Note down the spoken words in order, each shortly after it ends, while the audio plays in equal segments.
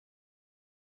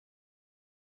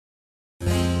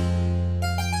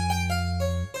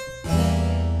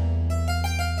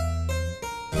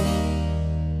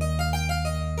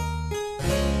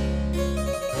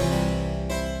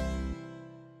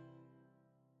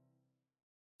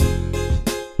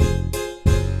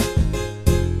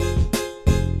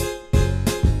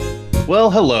Well,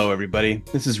 hello, everybody.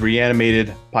 This is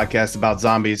Reanimated, podcast about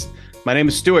zombies. My name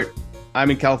is Stuart.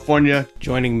 I'm in California.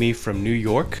 Joining me from New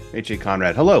York, H.A.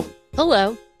 Conrad. Hello.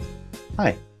 Hello.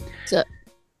 Hi. So,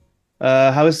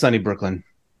 How is sunny Brooklyn?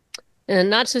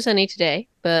 not so sunny today,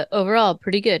 but overall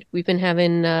pretty good. We've been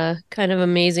having kind of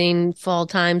amazing fall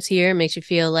times here. It makes you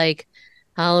feel like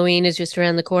Halloween is just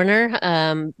around the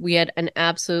corner. We had an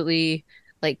absolutely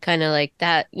kind of like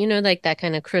that, like that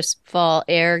kind of crisp fall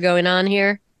air going on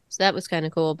here. So that was kind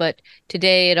of cool. But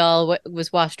today it all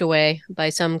was washed away by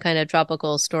some kind of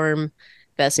tropical storm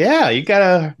fest. Yeah, you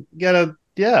got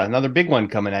another big one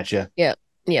coming at you. Yep.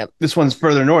 Yep. This one's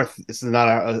further north. This is not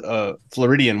a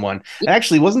Floridian one.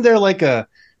 Actually, wasn't there like a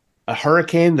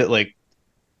hurricane that like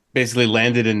basically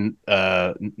landed in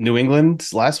New England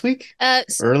last week?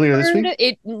 Earlier this week?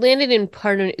 It landed in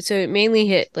part of, so it mainly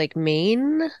hit like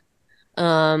Maine,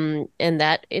 and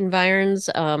that environs.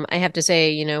 I have to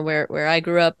say, where I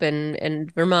grew up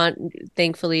and Vermont,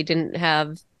 thankfully didn't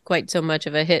have quite so much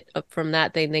of a hit up from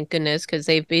that thing, thank goodness, because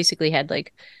they've basically had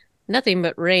like nothing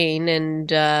but rain, and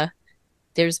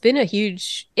there's been a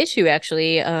huge issue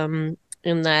actually, in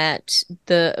that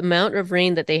the amount of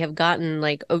rain that they have gotten,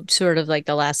 like sort of like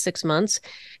the last 6 months,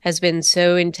 has been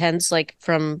so intense, like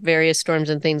from various storms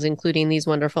and things, including these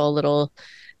wonderful little,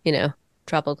 you know,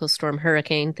 tropical storm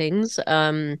hurricane things,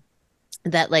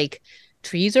 that like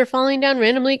trees are falling down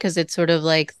randomly because it's sort of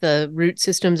like the root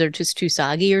systems are just too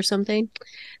soggy or something.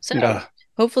 So Yeah.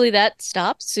 hopefully that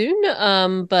stops soon.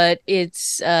 But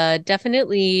it's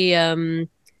definitely um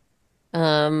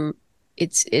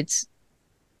it's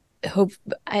hope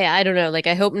I don't know, like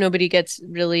I hope nobody gets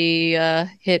really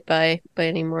hit by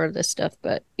any more of this stuff,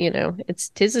 but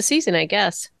tis the season, I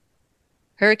guess.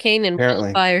 Hurricane and Apparently.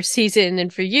 wildfire season,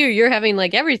 and for you, you're having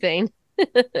like everything.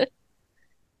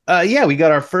 Yeah, we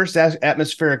got our first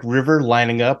atmospheric river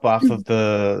lining up off of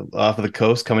the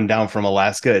coast coming down from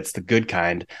Alaska. It's the good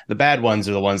kind. The bad ones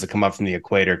are the ones that come up from the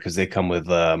equator because they come with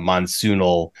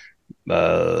monsoonal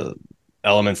uh,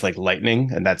 elements like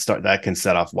lightning, and that can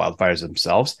set off wildfires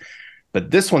themselves.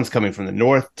 But this one's coming from the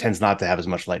north, tends not to have as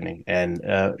much lightning, and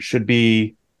should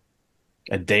be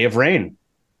a day of rain.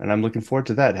 And I'm looking forward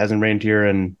to that. It hasn't rained here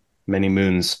in many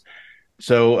moons.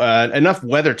 So enough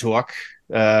weather talk.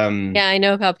 Yeah, I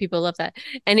know how people love that.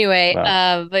 Anyway,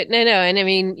 Well, but no, and I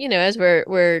mean, as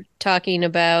we're talking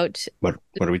about, what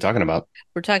are we talking about?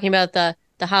 the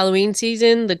Halloween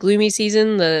season, the gloomy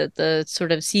season, the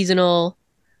sort of seasonal,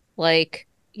 like,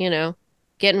 you know,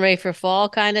 getting ready for fall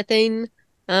kind of thing.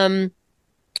 Um,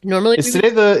 Normally Is we would,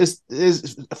 today the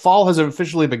is fall has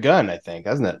officially begun, I think,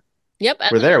 hasn't it? yep,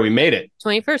 We're there. We made it.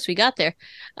 21st we got there.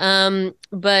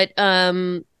 But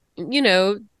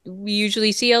we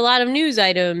usually see a lot of news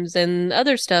items and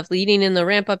other stuff leading in the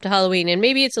ramp up to Halloween, and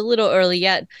maybe it's a little early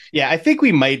yet. Yeah, I think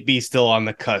we might be still on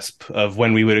the cusp of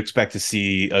when we would expect to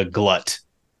see a glut,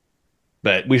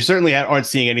 but we certainly aren't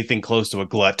seeing anything close to a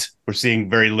glut. We're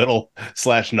seeing very little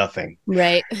slash nothing.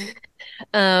 Right.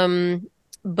 Um,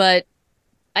 but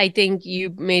I think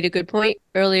you made a good point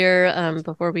earlier,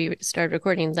 before we started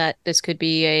recording, that this could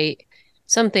be a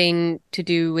something to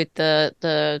do with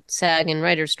the SAG and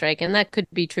writer strike, and that could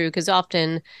be true because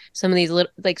often some of these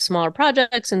little, like smaller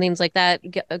projects and things like that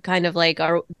kind of like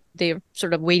are they're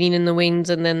sort of waiting in the wings,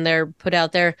 and then they're put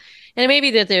out there, and it may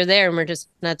be that they're there and we're just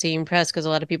not seeing press because a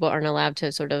lot of people aren't allowed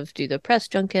to sort of do the press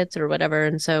junkets or whatever,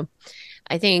 and so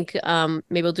I think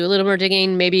maybe we'll do a little more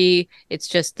digging. Maybe it's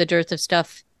just the dearth of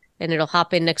stuff and it'll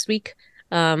hop in next week.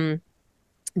 Um,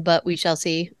 but we shall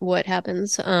see what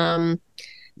happens.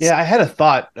 Yeah, I had a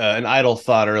thought, an idle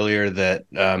thought earlier that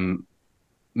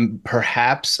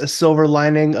perhaps a silver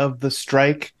lining of the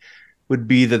strike would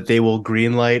be that they will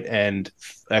greenlight and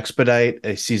expedite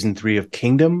a season 3 of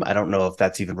Kingdom. I don't know if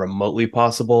that's even remotely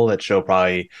possible. That show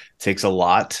probably takes a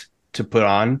lot to put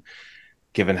on,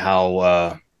 given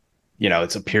how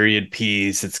it's a period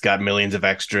piece. It's got millions of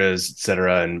extras,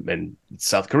 etc. And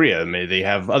South Korea, maybe they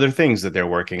have other things that they're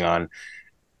working on.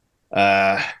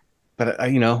 But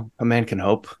a man can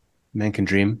hope, a man can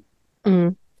dream.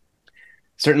 mm,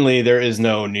 Certainly, there is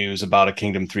no news about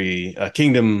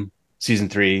Kingdom season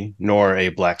 3, nor a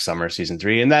Black Summer season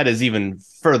 3, and that is even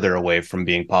further away from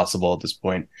being possible at this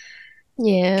point,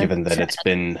 yeah. given that it's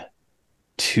been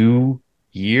 2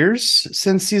 years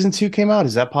since season 2 came out.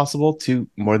 Is that possible?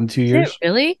 More than two Is it years?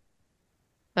 really?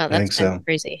 Wow, I that's think kind of so.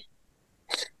 crazy.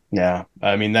 Yeah,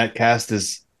 I mean that cast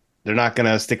they're not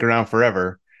gonna stick around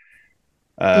forever,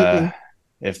 uh, Mm-mm.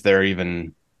 if they're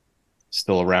even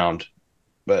still around.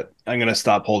 But I'm gonna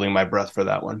stop holding my breath for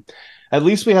that one. At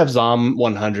least we have Zom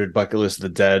 100 Bucket List of the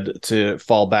Dead to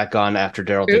fall back on after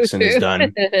Daryl True, Dixon is true.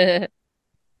 done.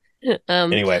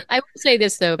 Anyway, I will say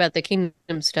this though about the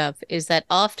kingdom stuff is that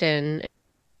often,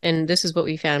 and this is what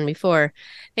we found before,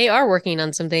 they are working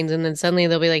on some things, and then suddenly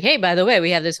they'll be like, "Hey, by the way,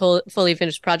 we have this whole fully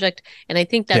finished project." And I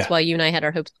think that's yeah, why you and I had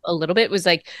our hopes a little bit was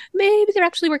like maybe they're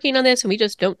actually working on this, and we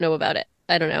just don't know about it.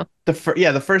 I don't know.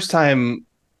 the first time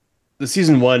the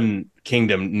season one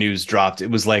Kingdom news dropped, it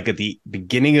was like at the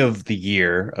beginning of the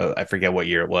year. I forget what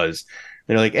year it was.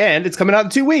 They're like, and it's coming out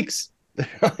in 2 weeks. They're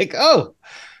like, oh,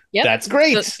 Yep. that's So,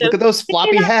 great. so Look at those maybe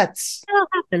floppy hats. that'll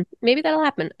happen. Maybe that'll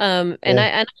happen. Yeah.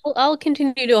 And I'll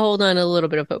continue to hold on a little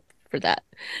bit of hope for that.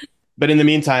 But in the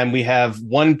meantime, we have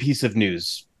one piece of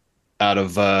news out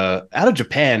of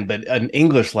Japan, but an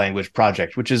English language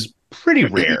project, which is pretty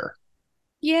rare.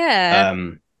 Yeah.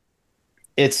 Um,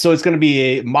 it's going to be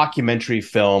a mockumentary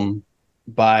film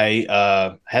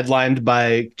by headlined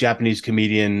by Japanese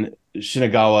comedian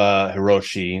Shinagawa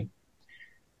Hiroshi,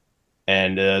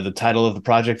 and the title of the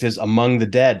project is Among the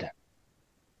Dead,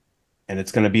 and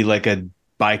it's going to be like a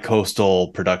bi-coastal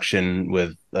production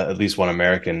with at least one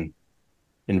American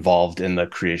involved in the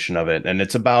creation of it. And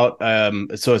it's about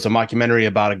so it's a mockumentary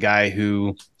about a guy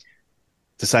who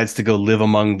decides to go live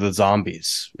among the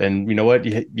zombies. And you know what,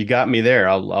 you got me there.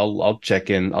 I'll check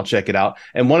in, I'll check it out.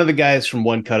 And one of the guys from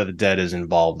One Cut of the Dead is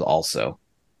involved also,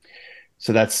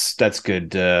 so that's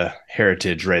good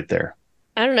heritage right there.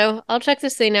 I don't know. I'll check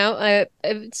this thing out.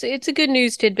 It's a good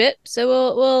news tidbit, so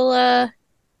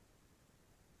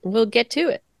we'll get to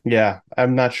it. Yeah,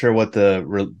 I'm not sure what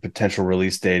the potential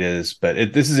release date is,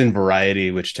 but this is in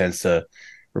Variety, which tends to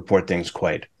report things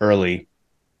quite early.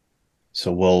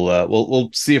 So we'll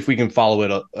see if we can follow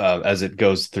it as it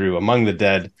goes through. Among the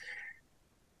Dead.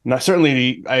 Not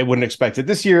certainly, I wouldn't expect it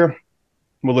this year.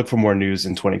 We'll look for more news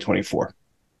in 2024.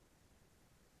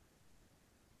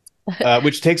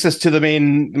 Which takes us to the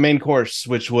main course,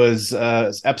 which was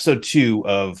episode 2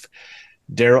 of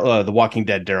The Walking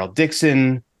Dead. Daryl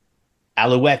Dixon,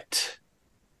 Allouette,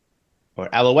 or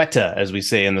Allouette, as we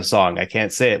say in the song. I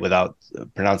can't say it without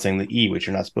pronouncing the E, which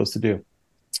you're not supposed to do.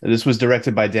 This was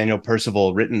directed by Daniel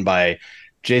Percival, written by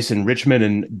Jason Richmond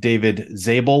and David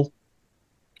Zabel.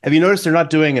 Have you noticed they're not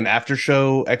doing an after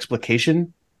show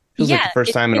explication? Feels like Yeah, the first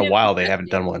it's time in kind a of while they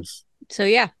haven't done one. so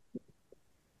yeah,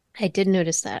 I did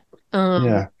notice that.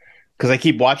 Yeah. Because I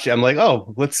keep watching, I'm like,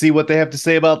 oh, let's see what they have to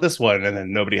say about this one. And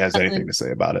then nobody has anything Nothing, to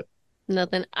say about it.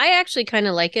 nothing. I actually kind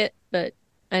of like it, but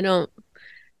I don't.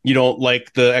 You don't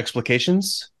like the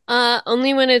explications?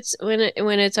 Only when it's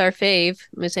our fave,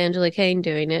 Miss Angela Kane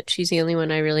doing it. She's the only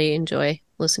one I really enjoy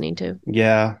listening to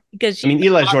Yeah. because I she's mean,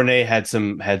 Eli Journet had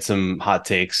some hot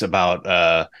takes about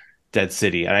Dead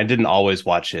City, and I didn't always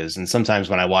watch his. And sometimes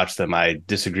when I watched them, I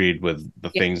disagreed with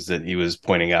the yeah, things that he was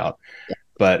pointing out. yeah.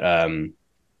 But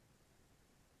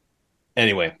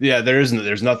anyway, yeah, there's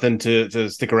nothing to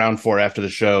stick around for after the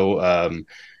show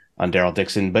on Daryl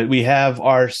Dixon. But we have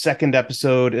our second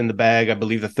episode in the bag. I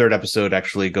believe the third episode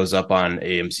actually goes up on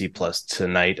AMC Plus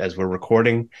tonight as we're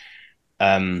recording.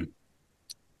 Um,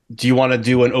 do you want to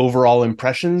do an overall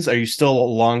impressions? Are you still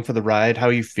along for the ride? How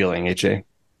are you feeling, H.A.?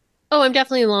 Oh, I'm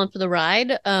definitely along for the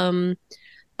ride.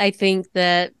 I think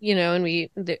that, and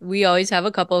we always have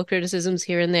a couple of criticisms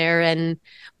here and there, and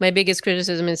my biggest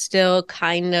criticism is still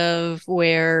kind of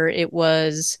where it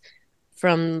was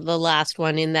from the last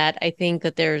one, in that I think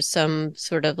that there's some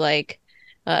sort of like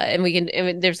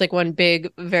there's like one big,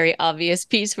 very obvious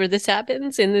piece where this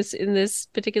happens in this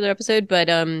particular episode, but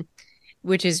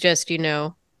which is just,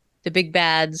 the big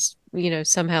bads,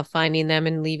 somehow finding them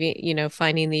and leaving,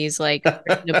 finding these like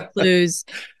random clues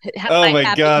Oh by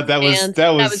my god, that was happenstance. that That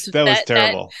was was that was that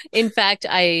terrible. in fact,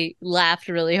 I laughed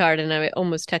really hard and I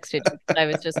almost texted you. I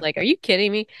was just like, "Are you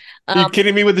kidding me?" Are you Um,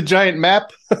 kidding me with the giant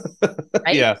map?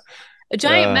 right? Yeah. A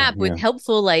giant map with Yeah.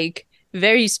 helpful, like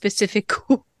very specific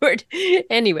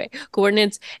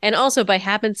coordinates, and also by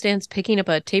happenstance picking up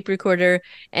a tape recorder,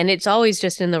 and it's always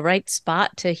just in the right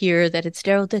spot to hear that it's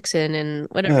Daryl Dixon and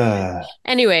whatever.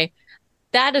 Anyway,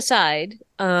 that aside,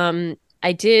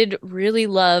 I did really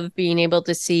love being able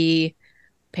to see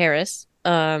Paris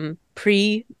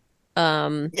pre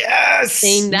Yes.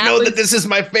 thing. You That know that was this is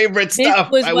my favorite this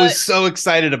stuff. was I what was so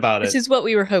excited about this it. is what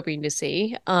we were hoping to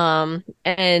see.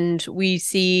 And we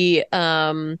see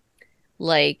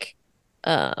like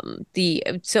the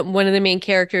so one of the main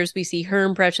characters, we see her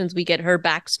impressions, we get her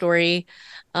backstory,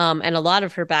 and a lot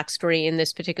of her backstory in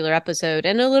this particular episode,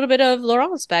 and a little bit of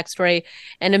Laurent's backstory.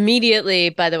 And immediately,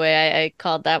 by the way, I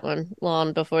called that one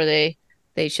long before they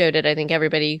showed it. I think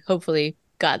everybody hopefully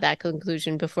got that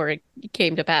conclusion before it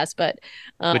came to pass. But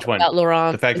Which one? about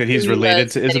Laurent The fact and that who he's he related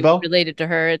was, to and that he was Isabel? related to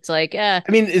her, it's like, I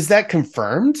mean, is that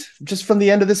confirmed just from the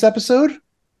end of this episode?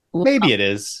 Well, Maybe it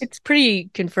is. it's pretty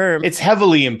confirmed. It's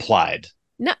heavily implied.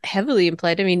 Not heavily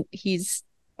implied. I mean, he's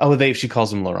Oh, she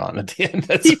calls him Laurent at the end.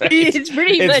 That's right. it's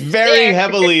pretty It's much very there.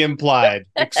 heavily implied.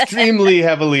 Extremely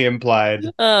heavily implied.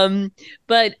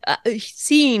 But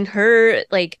seeing her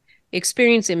like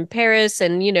experience in Paris,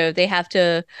 and they have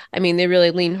to. I mean, they really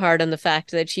lean hard on the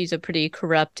fact that she's a pretty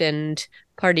corrupt and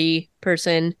party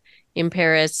person in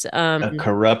Paris. A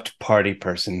corrupt party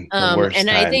person, the worst And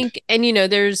I kind. think, and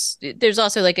there's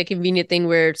also like a convenient thing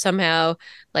where somehow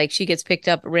like she gets picked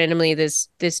up randomly. This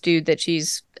dude that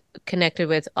she's connected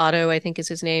with, Otto, I think is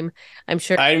his name. I'm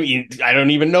sure. I mean, I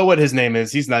don't even know what his name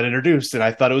is. He's not introduced, and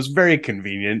I thought it was very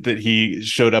convenient that he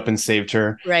showed up and saved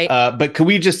her. Right. But could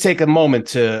we just take a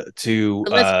moment But let's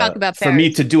talk about for me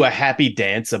Paris. to do a happy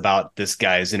dance about this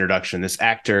guy's introduction? This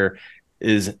actor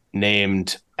is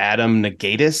named Adam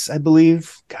Negatis, I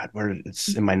believe. God, where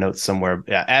it's in my notes somewhere.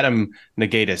 Yeah, Adam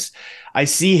Negatis. I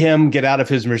see him get out of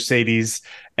his Mercedes,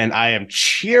 and I am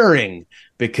cheering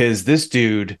because this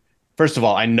dude. First of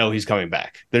all, I know he's coming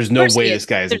back. There's Of no course way he is. this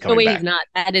guy isn't There's no coming way he's back.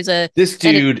 not. This That is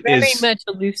dude very is, much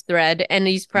a loose thread, and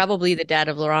he's probably the dad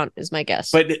of Laurent, is my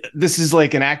guess. but this is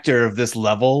like an actor of this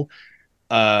level.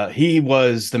 He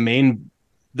was one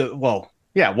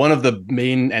of the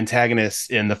main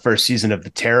antagonists in the first season of The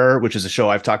Terror, which is a show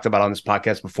I've talked about on this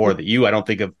podcast before that I don't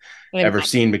think have ever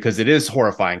seen because it is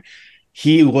horrifying.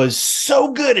 He was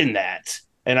so good in that.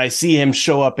 And I see him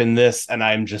show up in this, and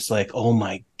I'm just like, oh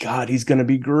my God, he's going to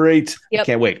be great. Yep. I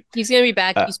can't wait. He's going to be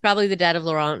back. He's probably the dad of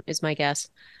Laurent, is my guess,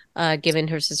 given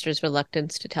her sister's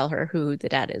reluctance to tell her who the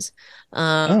dad is.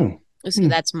 So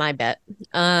that's my bet.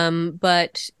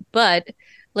 But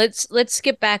let's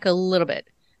skip back a little bit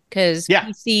because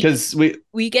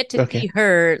we get to see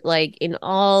her like in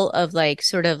all of like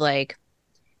sort of like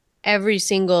every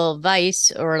single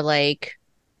vice or like.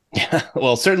 Yeah,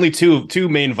 well, certainly two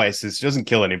main vices. She doesn't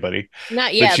kill anybody.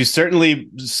 Not yet. But she's certainly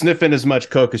sniffing as much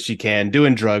coke as she can,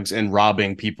 doing drugs and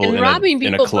robbing people in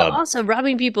a club. But also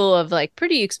robbing people of like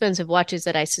pretty expensive watches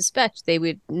that I suspect they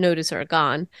would notice are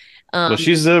gone. Well,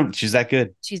 she's that good. She's that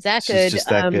good. She's just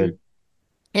that good.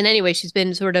 And anyway, she's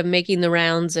been sort of making the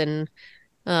rounds and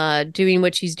doing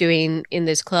what she's doing in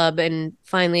this club, and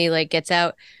finally like gets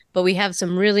out. But we have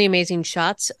some really amazing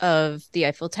shots of the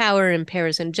Eiffel Tower and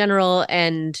Paris in general.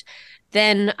 And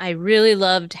then I really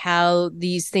loved how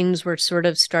these things were sort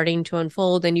of starting to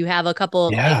unfold. And you have a couple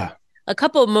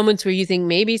of moments where you think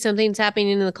maybe something's happening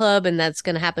in the club and that's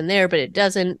going to happen there, but it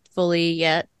doesn't fully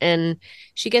yet. And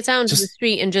she gets out into the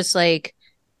street and just like,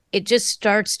 it just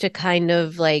starts to kind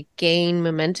of like gain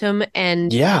momentum.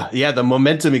 And the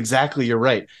momentum, exactly, you're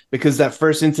right, because that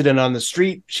first incident on the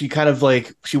street, she kind of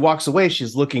like, she walks away,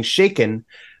 she's looking shaken,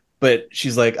 but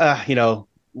she's like,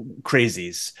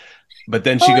 crazies. But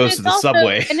then she goes to the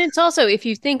subway. And it's also, if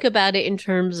you think about it in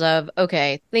terms of,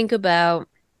 okay, think about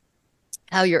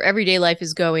how your everyday life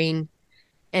is going,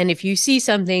 and if you see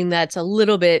something that's a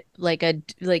little bit like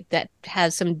that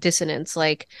has some dissonance,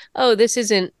 like, oh, this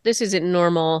isn't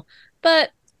normal,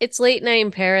 but it's late night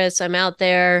in Paris. I'm out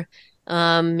there.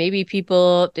 Maybe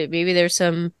there's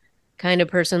some kind of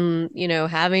person,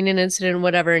 having an incident,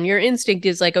 whatever. And your instinct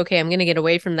is like, okay, I'm going to get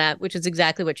away from that, which is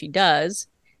exactly what she does.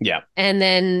 Yeah. And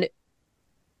then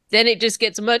it just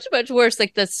gets much, much worse.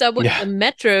 Like the subway, the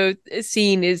metro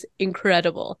scene is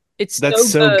incredible. That's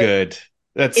so good.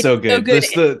 That's so good.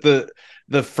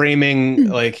 The framing,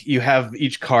 like you have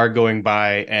each car going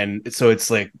by, and so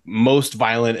it's like most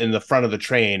violent in the front of the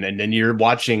train, and then you're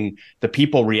watching the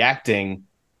people reacting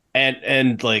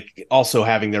and like also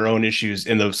having their own issues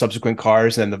in the subsequent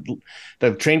cars, and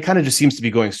the train kind of just seems to be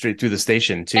going straight through the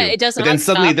station too. It doesn't. But then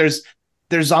suddenly there's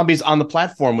zombies on the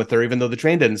platform with her, even though the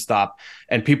train didn't stop,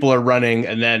 and people are running,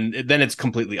 and then it's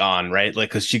completely on, right? Like,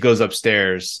 because she goes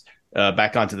upstairs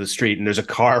back onto the street, and there's a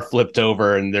car flipped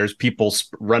over, and there's people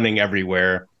running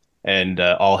everywhere, and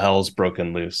all hell's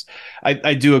broken loose.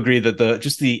 I do agree that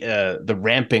the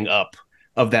ramping up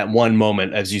of that one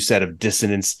moment, as you said, of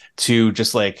dissonance to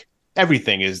just like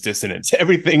everything is dissonance,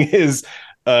 everything is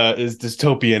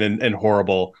dystopian and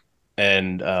horrible,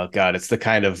 and God, it's the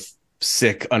kind of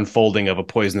sick unfolding of a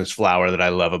poisonous flower that I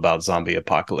love about zombie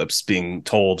apocalypse being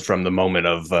told from the moment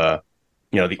of the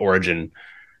origin.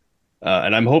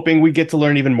 And I'm hoping we get to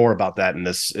learn even more about that in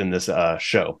this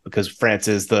show, because France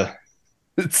is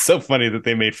it's so funny that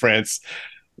they made France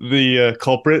the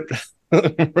culprit for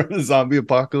the zombie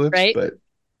apocalypse, right? But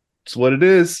it's what it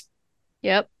is.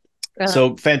 Yep.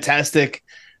 So fantastic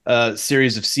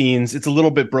series of scenes. It's a little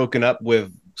bit broken up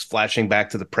with flashing back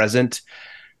to the present.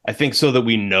 I think so that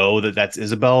we know that that's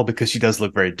Isabel, because she does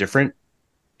look very different,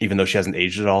 even though she hasn't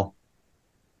aged at all.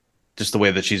 Just the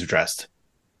way that she's dressed.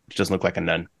 She doesn't look like a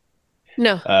nun.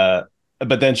 No. Uh,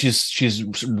 but then she's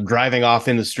driving off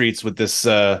in the streets with this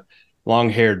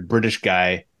long-haired British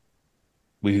guy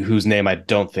whose name I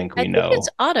don't think I we think it's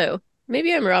know. Otto.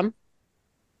 Maybe I'm wrong.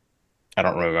 I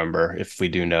don't remember if we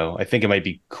do know. I think it might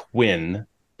be Quinn,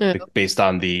 Oh, based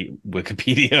on the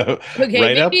Wikipedia okay,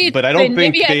 write maybe up, it's but I don't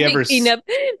Quinn. think they ever.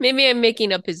 Maybe I'm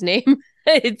making up his name.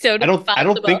 It's totally I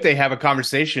don't think possible. they have a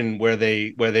conversation where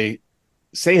they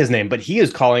say his name, but he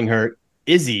is calling her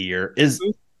Izzy or is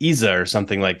Isa or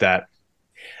something like that.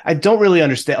 I don't really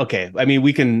understand. Okay, I mean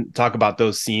we can talk about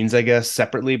those scenes, I guess,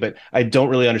 separately, but I don't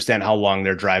really understand how long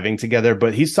they're driving together.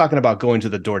 But he's talking about going to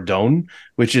the Dordogne,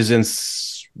 which is in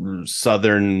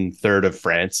southern third of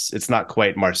France. It's not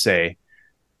quite Marseille,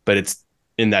 but it's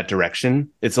in that direction.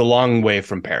 It's a long way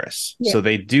from Paris, Yeah. so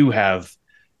they do have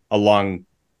a long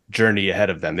journey ahead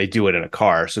of them. They do it in a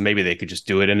car, so maybe they could just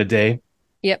do it in a day.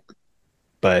 Yep.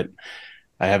 But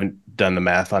I haven't done the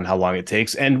math on how long it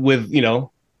takes. And with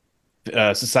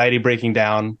society breaking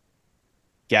down,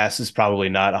 gas is probably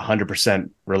not 100%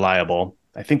 reliable.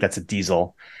 I think that's a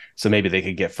diesel, so maybe they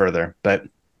could get further. But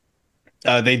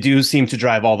they do seem to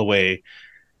drive all the way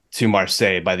to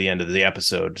Marseille by the end of the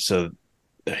episode. So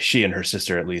she and her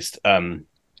sister, at least.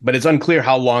 But it's unclear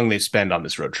how long they spend on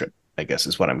this road trip, I guess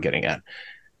is what I'm getting at.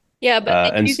 Yeah,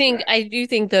 but And I do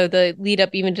think though the lead up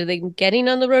even to the getting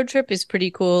on the road trip is pretty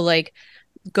cool. Like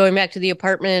going back to the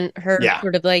apartment, her yeah,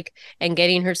 sort of like and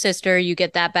getting her sister, you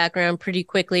get that background pretty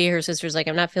quickly. Her sister's like,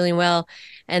 I'm not feeling well.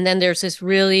 And then there's this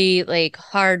really like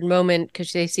hard moment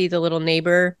because they see the little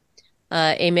neighbor,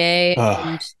 Aimee,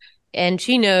 uh, and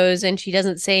she knows and she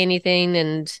doesn't say anything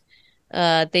and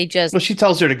they just well, she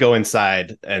tells her to go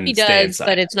inside she and stay does, but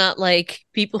inside. it's not like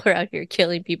people are out here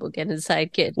killing people, get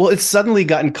inside, kid. Well, it's suddenly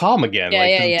gotten calm again. Yeah, Like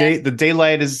yeah, yeah. the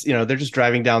daylight is, they're just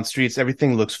driving down streets.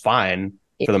 Everything looks fine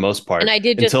Yeah. for the most And part I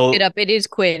did just look it until up. It is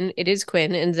Quinn. It is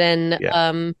Quinn. And then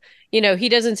yeah, he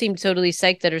doesn't seem totally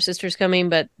psyched that her sister's coming,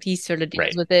 but he sort of deals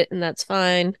right. with it and that's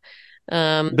fine.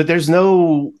 Um, But there's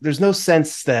no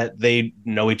sense that they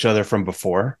know each other from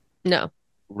before, no.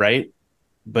 right?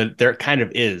 But there kind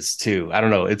of is too. I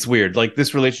don't know. It's weird. Like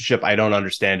this relationship, I don't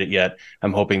understand it yet.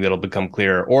 I'm hoping that'll become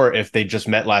clearer. Or if they just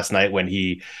met last night when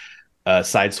he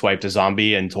sideswiped a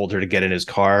zombie and told her to get in his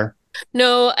car.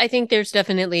 No, I think there's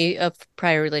definitely a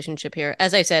prior relationship here.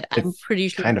 As I said, It I'm pretty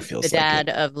sure kind of he's the feels like it. dad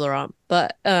of Laurent.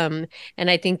 But and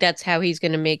I think that's how he's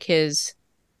gonna make his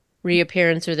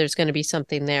reappearance or there's gonna be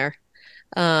something there.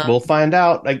 Um We'll find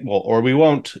out. Like, well, or we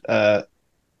won't.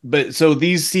 But so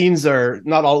these scenes are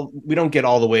not all. We don't get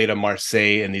all the way to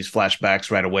Marseille and these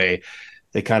flashbacks right away.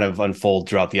 They kind of unfold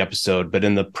throughout the episode. But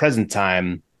in the present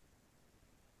time,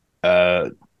 uh,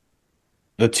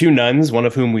 the two nuns, one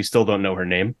of whom we still don't know her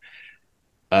name,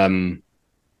 um,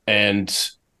 and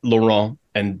Laurent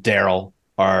and Daryl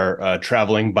are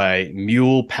traveling by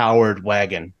mule-powered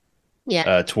wagon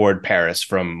yeah. toward Paris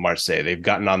from Marseille. They've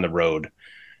gotten on the road.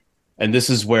 And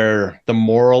this is where the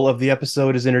moral of the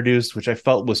episode is introduced, which I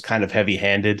felt was kind of heavy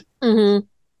handed.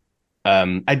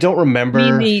 Mm-hmm. I don't You mean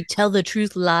remember. the tell the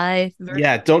truth lie version?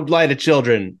 Yeah, don't lie to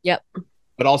children, Yep.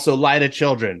 but also lie to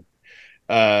children.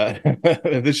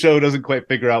 The show doesn't quite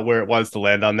figure out where it wants to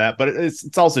land on that, but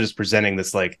it's also just presenting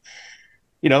this like,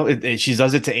 she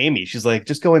does it to Amy. She's like,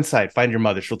 just go inside, find your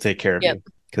mother, she'll take care of Yep. you.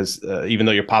 Because even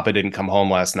though your papa didn't come home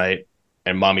last night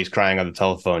and mommy's crying on the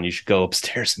telephone, you should go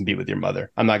upstairs and be with your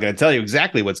mother. I'm not going to tell you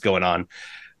exactly what's going on,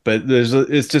 but there's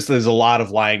a lot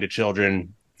of lying to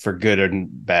children for good and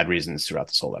bad reasons throughout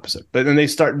this whole episode. But then they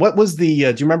start. What was the?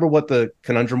 Do you remember what the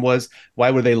conundrum was? Why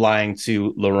were they lying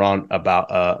to Laurent about?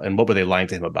 And what were they lying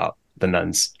to him about? The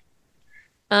nuns.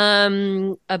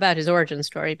 About his origin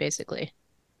story, basically.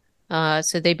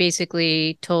 So they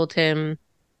basically told him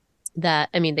that,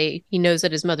 I mean, he knows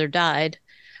that his mother died,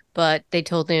 but they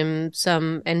told him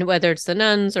and whether it's the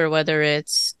nuns or whether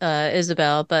it's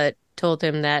Isabel, but told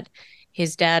him that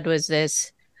his dad was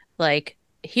this like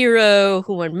hero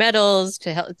who won medals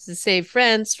to help to save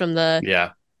France from the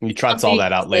Yeah, he trots all zombies,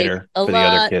 that out like later for the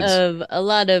other kids. a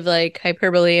lot of like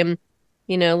hyperbole, and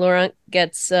Laurent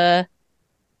gets a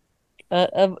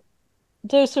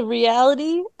dose of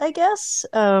reality, I guess.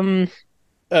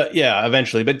 Yeah,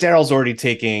 eventually. But Daryl's already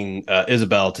taking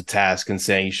Isabel to task and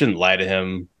saying you shouldn't lie to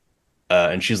him.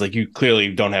 And she's like, "You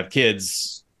clearly don't have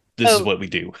kids. This is Oh, what we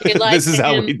do. they lied This is to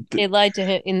how him. we." They lied to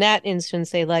him in that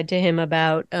instance. They lied to him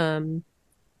about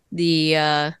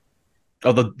the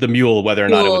Oh, the mule, whether or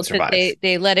not it would rules that survive.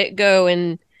 they let it go,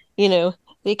 and you know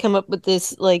they come up with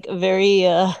this like very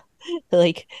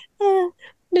like uh,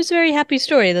 this very happy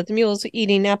story that the mule's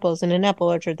eating apples in an apple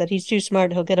orchard, that he's too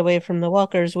smart, he'll get away from the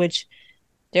walkers, which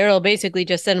Daryl basically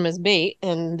just sent him as bait,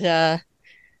 and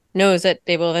knows that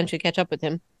they will eventually catch up with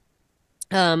him.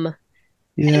 And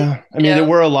Yeah, I mean, there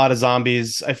were a lot of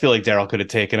zombies. I feel like Daryl could have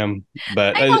taken them,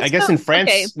 but I I guess also in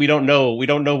okay, France we don't know. We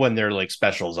don't know when they're like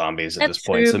special zombies at this that's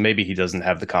point. So true. maybe he doesn't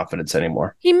have the confidence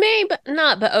anymore. He may, but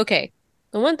not. But okay,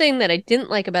 the one thing that I didn't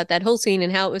like about that whole scene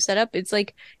and how it was set up, it's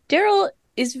like Daryl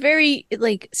is very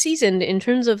like seasoned in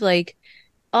terms of like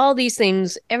all these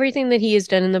things, everything that he has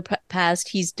done in the past,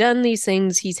 he's done these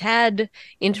things. He's had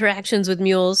interactions with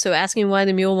mules. So asking why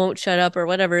the mule won't shut up or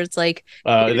whatever, it's like,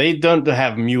 They don't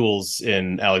have mules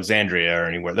in Alexandria or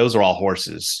anywhere. Those are all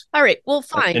horses, all right, well,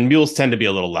 fine. and mules tend to be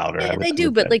a little louder. Yeah, they I do,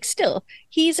 would but bet. like still,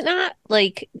 he's not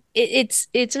like it's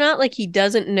not like he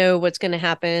doesn't know what's going to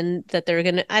happen, that they're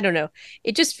going to, I don't know.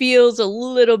 It just feels a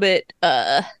little bit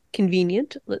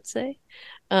convenient, let's say.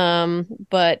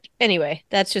 But anyway,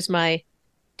 that's just my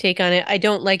take on it. I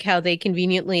don't like how they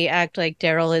conveniently act like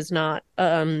Daryl is not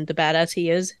the badass he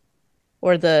is,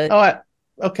 or the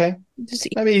Oh, okay.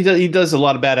 I mean, he does a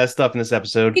lot of badass stuff in this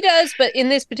episode. he does, but in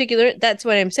this particular, that's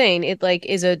what I'm saying. It like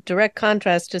is a direct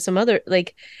contrast to some other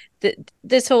like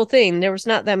this whole thing. There was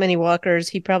not that many walkers.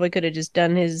 He probably could have just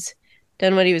done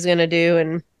what he was gonna do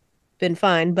and been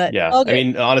fine. But Yeah, all I good.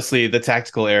 mean, honestly, the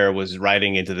tactical error was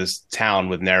riding into this town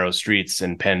with narrow streets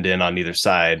and penned in on either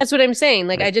side. That's what I'm saying.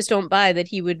 Like I Like, just don't buy that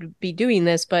he would be doing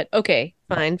this. But okay,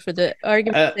 fine for the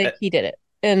argument's uh, sake, he did it.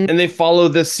 And and they follow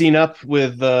this scene up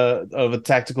with of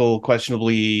a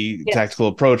questionably yes, tactical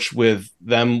approach with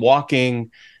them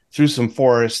walking through some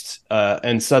forest,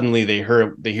 and suddenly they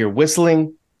hear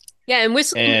whistling, yeah, and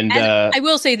whistling. and As I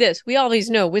will say this, we always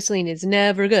know whistling is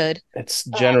never good. it's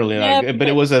generally not Never good. But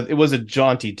good. it was a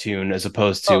jaunty tune as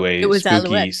opposed to Oh, it a was Allouette.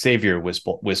 spooky savior It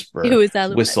whisper was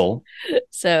Allouette. whistle.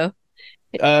 So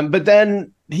But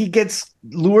then he gets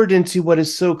lured into what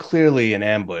is so clearly an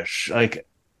ambush. Like,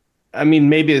 I mean,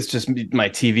 maybe it's just my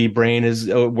TV brain is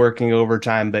working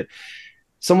overtime, but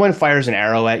someone fires an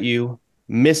arrow at you,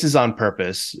 misses on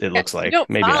purpose, it yeah, looks you like. don't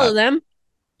Maybe follow not. them.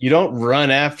 You don't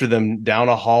run after them down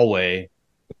a hallway,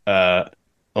 uh,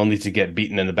 only to get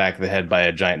beaten in the back of the head by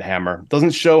a giant hammer.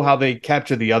 Doesn't show how they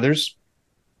capture the others,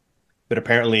 but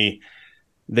apparently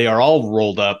they are all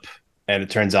rolled up, and it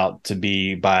turns out to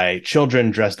be by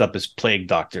children dressed up as plague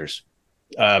doctors.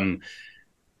 Um,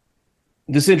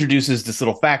 this introduces this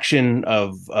little faction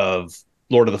of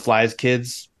Lord of the Flies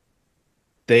kids.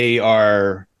 They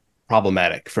are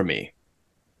problematic for me.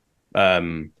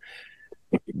 Um,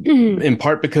 in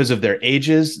part because of their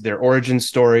ages, their origin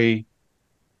story,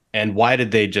 and why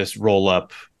did they just roll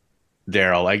up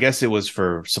Daryl? I guess it was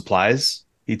for supplies.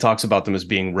 He talks about them as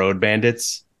being road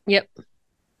bandits. Yep.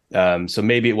 So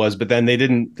maybe it was, but then they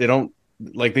didn't. They don't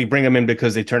like they bring them in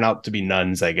because they turn out to be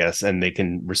nuns, I guess, and they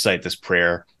can recite this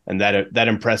prayer, and that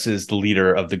impresses the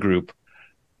leader of the group,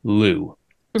 Lou.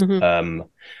 Hmm. Um,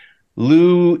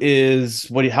 Lou is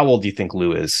what? How old do you think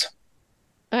Lou is?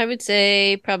 I would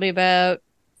say probably about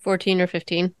 14 or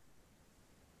 15.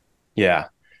 Yeah,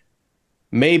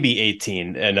 maybe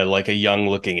 18, and like a young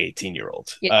looking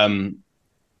 18-year-old. Yeah.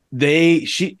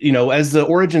 She, as the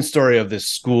origin story of this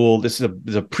school, is a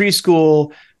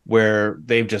preschool where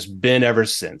they've just been ever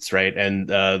since, right? And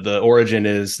the origin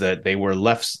is that they were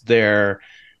left there.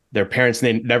 Their parents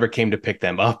never came to pick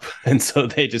them up, and so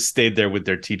they just stayed there with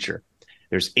their teacher.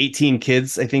 There's 18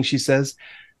 kids, I think she says,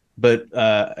 but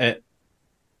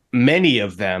many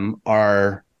of them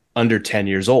are under 10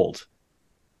 years old.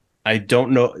 I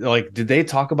don't know. Like, did they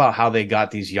talk about how they got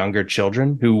these younger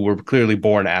children who were clearly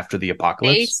born after the They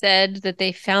apocalypse? said that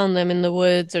they found them in the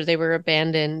woods or they were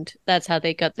abandoned. That's how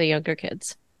they got the younger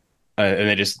kids. And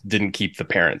they just didn't keep the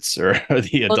parents or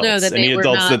the Well, no, adults. that And they the were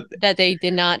adults not, that that they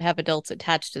did not have adults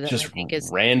attached to them, I just think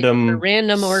is they were random.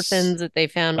 random orphans that they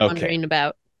found Okay, wandering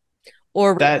about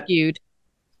or that rescued.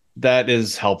 that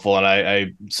is helpful. And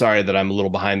I'm sorry that I'm a little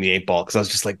behind the eight ball because I was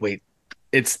just like, wait,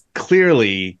 it's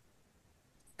clearly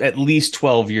at least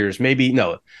 12 years, maybe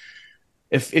no.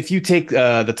 If you take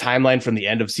the timeline from the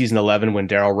end of season 11 when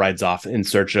Daryl rides off in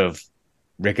search of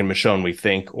Rick and Michonne, we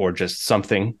think, or just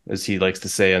something, as he likes to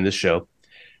say on this show,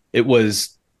 it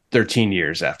was 13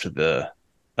 years after the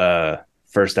uh,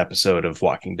 first episode of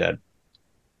Walking Dead,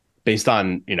 based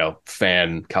on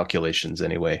fan calculations.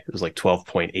 Anyway, it was like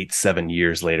 12.87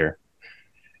 years later.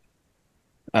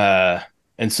 Uh,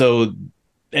 and so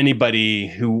anybody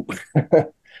who,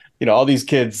 all these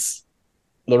kids,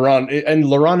 Laurent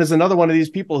is another one of these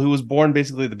people who was born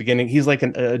basically at the beginning. He's like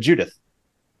a Judith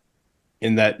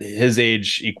in that his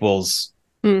age equals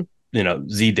Hmm.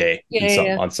 Z Day Yeah, in yeah, some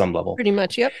yeah. on some level. Pretty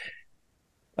much. Yep.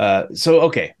 So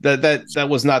okay, that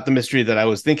was not the mystery that I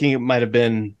was thinking it might have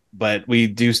been, but we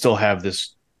do still have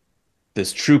this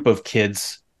troop of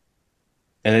kids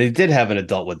and they did have an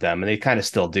adult with them, and they kind of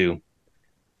still do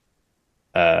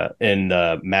in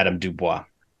Madame Dubois.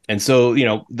 And so,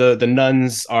 the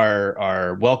nuns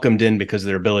are welcomed in because of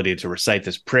their ability to recite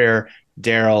this prayer.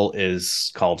 Daryl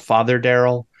is called Father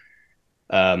Daryl.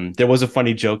 There was a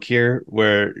funny joke here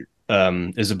where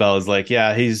Isabel is like,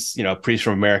 "Yeah, he's a priest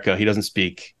from America. He doesn't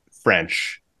speak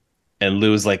French." And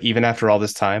Lou is like, "Even after all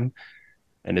this time?"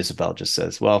 And Isabel just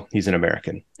says, "Well, he's an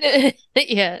American."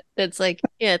 Yeah, that's like,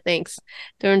 yeah, thanks.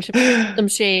 Throwing some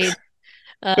shade.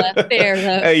 Fair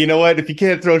though. Hey, you know what? If you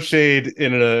can't throw shade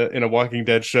in a Walking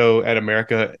Dead show at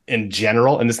America in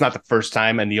general, and it's not the first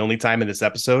time and the only time in this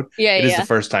episode, Yeah, it is the yeah.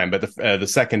 first time, but the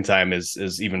second time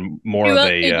is even more Do of a,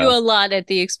 a they do a lot at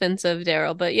the expense of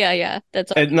Daryl, but yeah, yeah,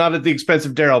 that's all. and not at the expense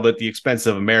of Daryl, but the expense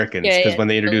of Americans. Yeah, Because yeah, when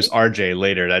they introduce totally. RJ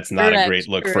later, that's not a great Correct,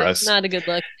 look for correct. us. Not a good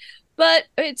look, but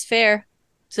it's fair.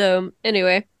 So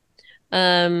anyway,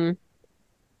 um,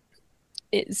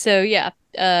 so yeah,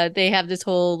 they have this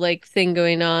whole like thing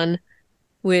going on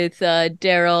with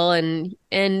Daryl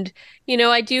and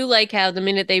I do like how the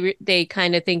minute they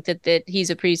kind of think that he's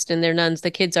a priest and they're nuns,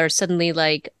 the kids are suddenly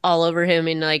like all over him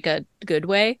in like a good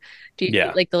way. Do you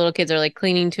Yeah, like the little kids are like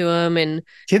clinging to him and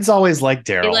kids always like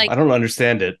they Daryl. like I don't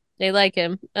understand it. they like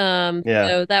him. Yeah,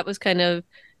 So that was kind of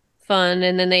fun.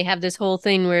 And then they have this whole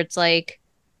thing where it's like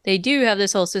they do have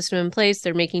this whole system in place.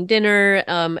 They're making dinner,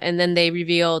 and then they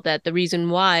reveal that the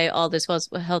reason why all this was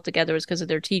held together was because of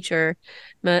their teacher,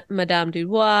 Madame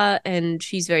Dubois, and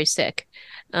she's very sick.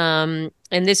 And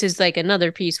this is like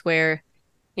another piece where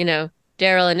you know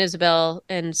Daryl and Isabel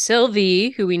and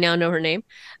Sylvie, who we now know her name,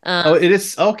 oh, it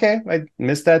is okay. I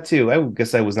missed that too. I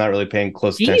guess I was not really paying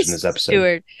close attention geez, this episode.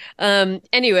 Stuart.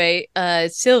 Anyway,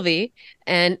 Sylvie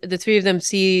and the three of them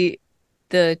see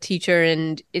the teacher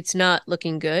and it's not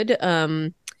looking good.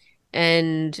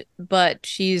 And but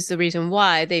she's the reason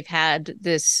why they've had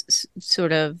this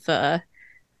sort of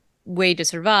way to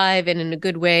survive and in a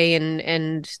good way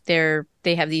and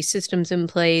they have these systems in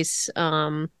place.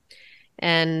 And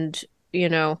you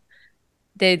know,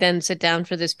 they then sit down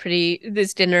for this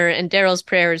dinner and Daryl's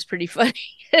prayer is pretty funny.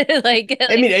 I like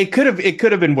mean, it could have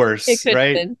been it worse, could have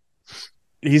right? been.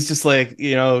 He's just like,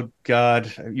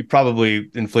 God, you probably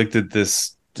inflicted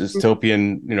this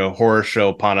dystopian, horror show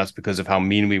upon us because of how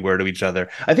mean we were to each other.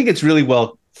 I think it's really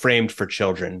well framed for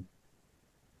children,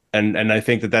 and I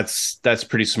think that's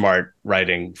pretty smart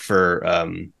writing for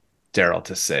Daryl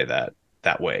to say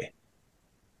that way.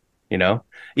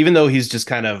 Even though he's just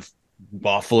kind of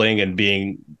waffling and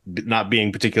being not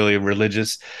being particularly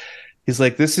religious, he's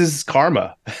like, this is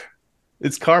karma.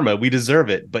 It's karma. We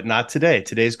deserve it, but not today.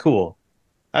 Today's cool.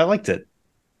 I liked it.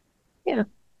 Yeah.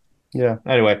 Yeah.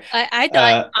 Anyway, I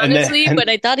thought and then honestly and what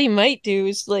I thought he might do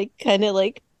is like kind of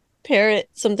like parrot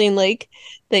something like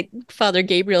that Father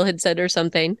Gabriel had said or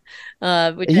something.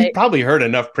 Which he I probably heard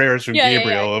enough prayers from yeah.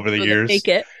 Gabriel over the So they years. take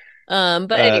it.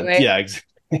 But anyway, Yeah,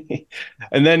 exactly.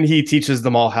 And then he teaches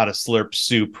them all how to slurp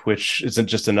soup, which isn't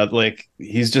just another like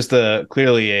he's just a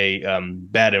clearly a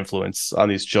bad influence on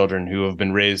these children who have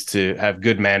been raised to have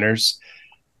good manners.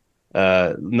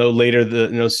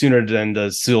 No sooner than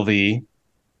does Sylvie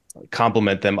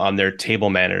compliment them on their table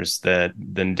manners that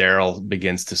then Daryl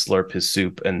begins to slurp his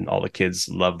soup, and all the kids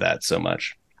love that so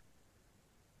much,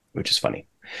 which is funny.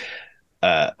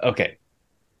 Okay,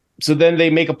 so then they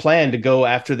make a plan to go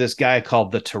after this guy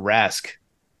called the Tarrasque,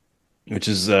 which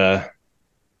is and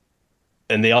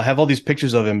they all have all these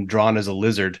pictures of him drawn as a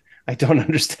lizard. I don't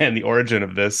understand the origin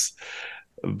of this,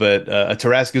 but a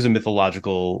Tarrasque is a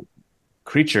mythological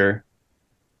creature.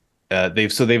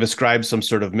 They've ascribed some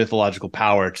sort of mythological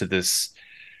power to this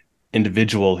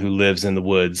individual who lives in the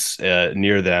woods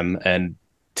near them and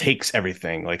takes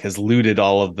everything, like has looted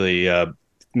all of the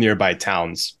nearby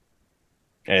towns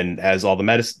and has all the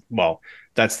medicine. Well,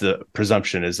 that's the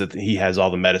presumption, is that he has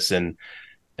all the medicine,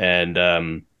 and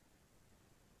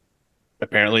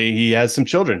apparently he has some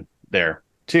children there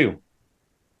too,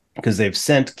 because they've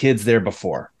sent kids there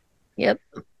before. yep.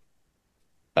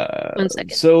 1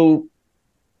 second. So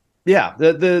yeah,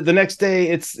 the next day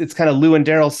it's kind of Lou and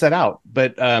Daryl set out,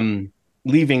 but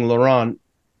leaving Laurent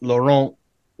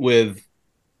with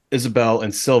Isabel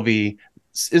and Sylvie.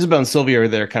 Isabel and Sylvie are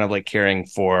there kind of like caring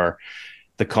for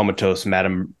the comatose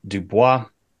Madame Dubois.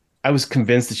 I was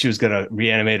convinced that she was going to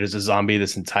reanimate as a zombie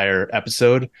this entire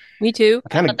episode. Me too. I'm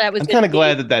I kind thought of that was I'm gonna kind of be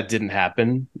glad that didn't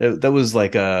happen. That was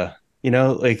like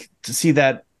like to see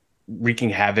that wreaking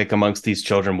havoc amongst these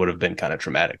children would have been kind of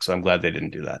traumatic. So I'm glad they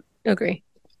didn't do that. agree.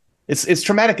 It's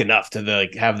traumatic enough to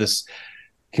like have this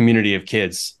community of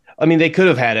kids. I mean, they could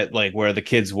have had it like where the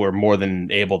kids were more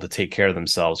than able to take care of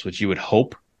themselves, which you would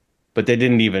hope, but they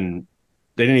didn't even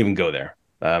go there.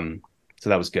 So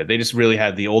that was good. They just really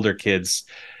had the older kids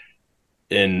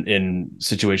in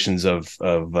situations of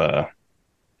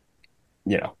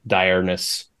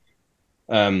direness.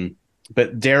 Um,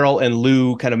 but Daryl and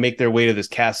Lou kind of make their way to this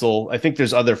castle. I think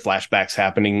there's other flashbacks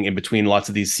happening in between lots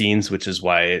of these scenes, which is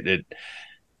why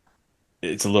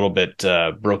it's a little bit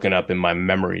broken up in my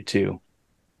memory too.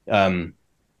 Um,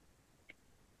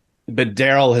 but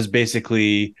Daryl has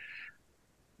basically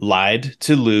lied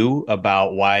to Lou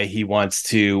about why he wants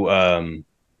to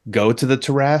go to the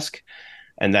Tarask,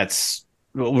 and that's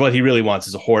what he really wants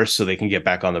is a horse so they can get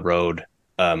back on the road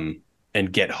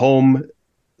and get home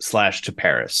slash to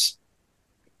Paris.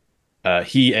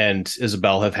 He and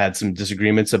Isabel have had some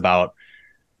disagreements about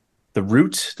the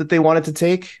route that they wanted to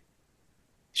take.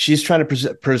 She's trying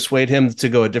to persuade him to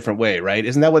go a different way, right?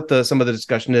 Isn't that what some of the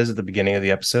discussion is at the beginning of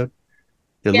the episode?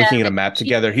 They're Yeah, looking at a like map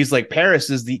together. He's like, Paris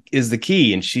is the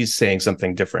key, and she's saying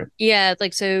something different. yeah,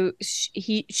 like so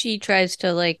she tries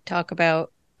to like talk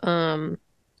about um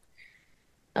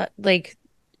like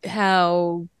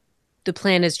how the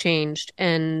plan has changed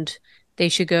and they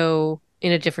should go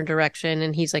in a different direction,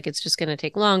 and he's like it's just going to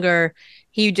take longer.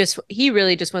 He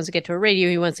really just wants to get to a radio.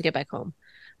 He wants to get back home.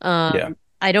 Yeah,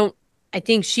 I don't I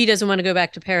think she doesn't want to go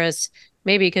back to Paris,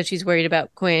 maybe because she's worried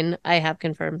about Quinn. I have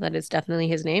confirmed that it's definitely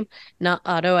his name, not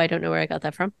Otto. I don't know where I got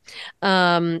that from.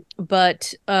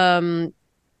 But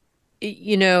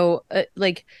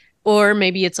like, or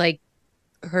maybe it's like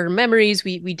her memories.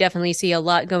 We definitely see a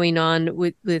lot going on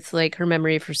with like her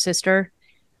memory of her sister,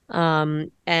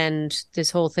 and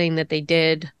this whole thing that they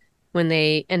did when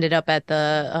they ended up at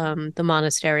the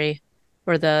monastery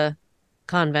or the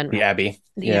convent, the Abbey.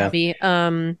 the Yeah, abbey.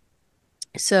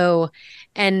 So,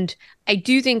 and I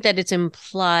do think that it's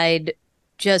implied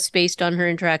just based on her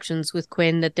interactions with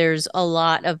Quinn that there's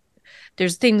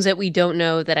things that we don't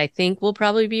know that I think will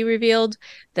probably be revealed,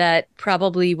 that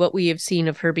probably what we have seen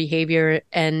of her behavior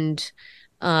and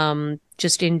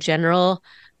just in general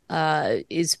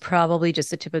is probably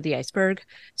just the tip of the iceberg.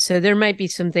 So there might be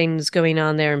some things going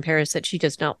on there in Paris that she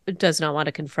does not want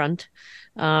to confront.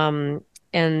 Um,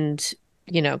 and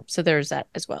so there's that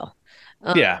as well.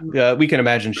 yeah. Um, We can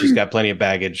imagine she's got plenty of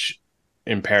baggage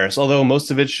in Paris, although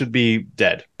most of it should be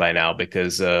dead by now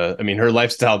because I mean her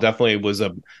lifestyle definitely was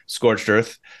a scorched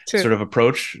earth True. sort of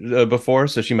approach before,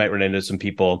 so she might run into some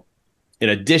people in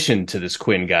addition to this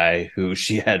Quinn guy who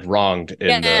she had wronged in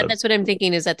Yeah, the that's what I'm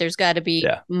thinking is that there's got to be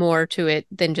yeah more to it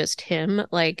than just him,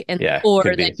 like, and yeah or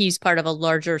could that be. he's part of a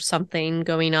larger something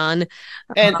going on.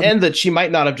 And that she might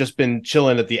not have just been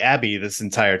chilling at the Abbey this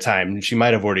entire time. She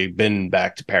might have already been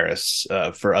back to Paris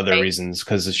for other Right. reasons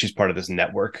because she's part of this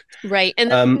network. Right. And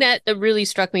the thing Um, that really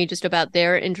struck me just about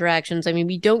their interactions, I mean,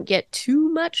 we don't get too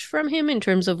much from him in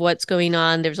terms of what's going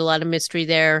on. There's a lot of mystery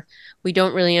there. We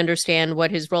don't really understand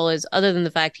what his role is, other than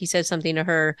the fact he says something to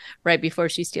her right before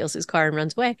she steals his car and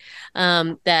runs away.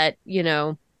 That,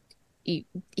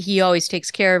 he always takes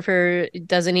care of her,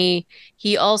 doesn't he?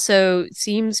 He also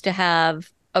seems to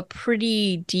have a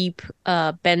pretty deep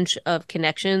bench of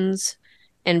connections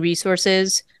and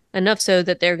resources, enough so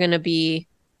that they're going to be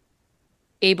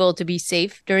able to be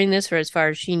safe during this for as far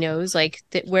as she knows, like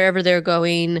wherever they're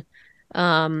going.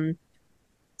 um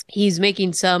he's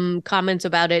making some comments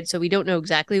about it, so we don't know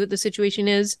exactly what the situation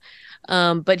is,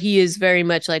 but he is very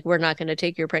much like, we're not going to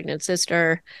take your pregnant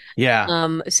sister. yeah,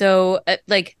 So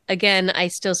like again, I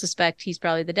still suspect he's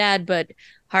probably the dad, but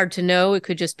hard to know. It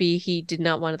could just be he did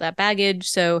not want that baggage.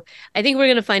 So I think we're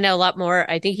going to find out a lot more.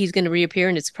 I think he's going to reappear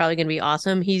and it's probably going to be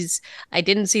awesome. I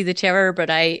didn't see the terror, but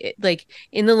I like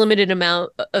in the limited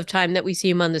amount of time that we see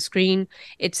him on the screen,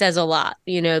 it says a lot.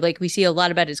 Like we see a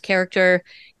lot about his character.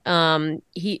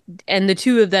 He and the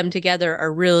two of them together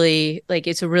are really like,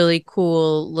 it's a really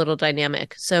cool little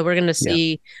dynamic. So we're going to yeah.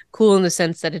 see cool in the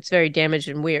sense that it's very damaged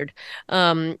and weird.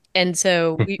 And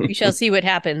so we shall see what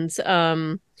happens.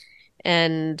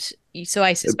 And so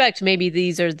I suspect maybe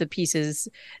these are the pieces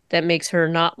that makes her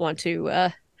not want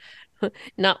to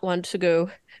not want to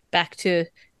go back to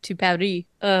Paris.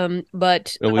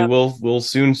 But We'll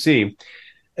soon see.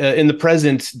 In the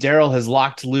present, Daryl has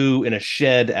locked Lou in a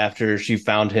shed after she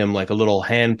found him like a little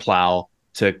hand plow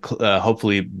to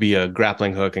hopefully be a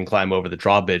grappling hook and climb over the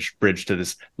drawbridge bridge to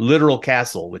this literal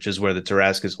castle, which is where the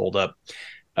Tarrasque is holed up.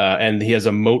 And he has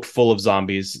a moat full of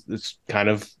zombies. It's kind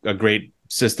of a great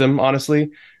system, honestly.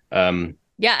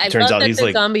 yeah, I It turns love out that he's the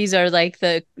like, zombies are like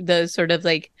the sort of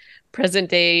like present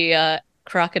day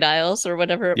crocodiles or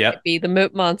whatever it yeah, might be, the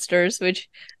moat monsters, which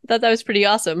I thought that was pretty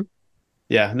awesome.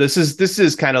 yeah. This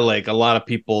is kind of like a lot of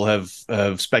people have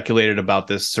speculated about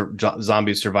this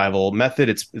zombie survival method.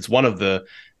 It's one of the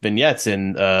vignettes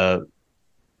in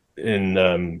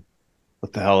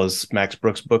what the hell is Max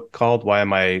Brooks' book called? Why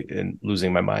am I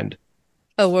losing my mind?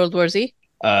 Oh, World War Z.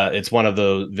 It's one of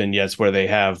the vignettes where they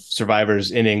have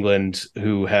survivors in England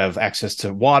who have access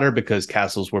to water because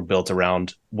castles were built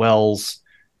around wells,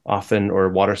 often, or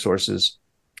water sources,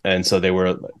 and so they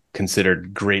were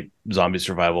considered great zombie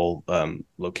survival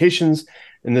locations.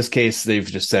 In this case, they've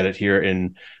just set it here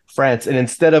in France, and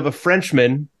instead of a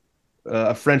Frenchman,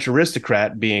 a French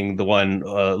aristocrat being the one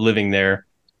living there,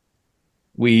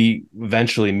 we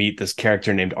eventually meet this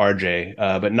character named RJ,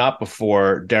 but not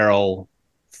before Daryl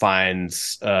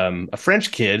finds a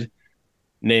French kid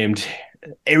named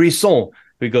Hérisson,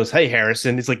 who goes, "Hey,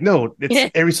 Harrison." He's like, "No, it's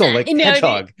Hérisson, like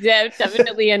hedgehog." Yeah,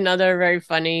 definitely another very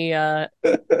funny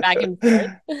back and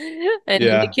forth. And the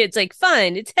Yeah, kid's like,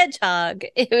 fine, it's Hedgehog.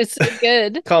 It was so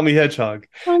good. call me hedgehog.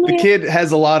 Oh, The man. kid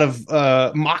has a lot of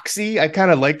moxie. I kind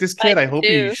of like this I kid. I do hope he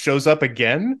too. shows up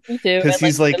again Me too. I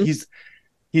because like them.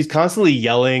 he's constantly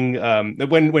yelling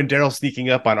when Daryl's sneaking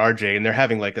up on RJ and they're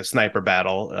having like a sniper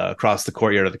battle across the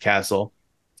courtyard of the castle.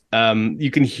 You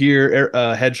can hear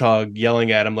Hedgehog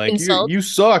yelling at him like, Insult. you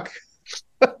suck."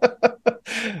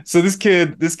 So this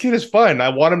kid is fun. I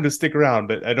want him to stick around,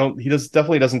 but I don't. He does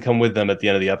definitely doesn't come with them at the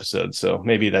end of the episode. So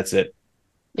maybe that's it.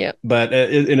 Yeah. But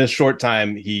in a short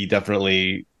time, he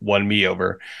definitely won me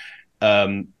over.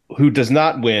 Who does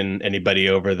not win anybody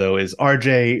over though is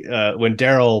RJ. When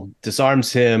Daryl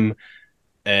disarms him,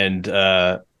 and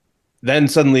then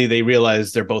suddenly they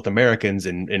realize they're both Americans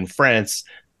in France.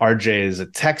 RJ is a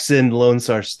Texan, Lone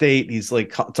Star State. He's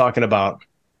like talking about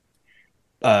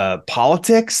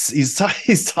politics. He's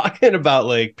talking about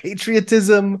like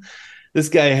patriotism. This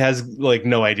guy has like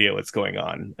no idea what's going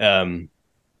on.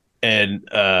 And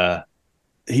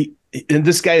he and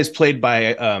this guy is played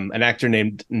by an actor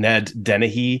named Ned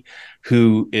Dennehy,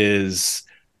 who is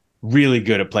really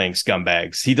good at playing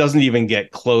scumbags. He doesn't even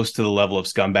get close to the level of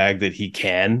scumbag that he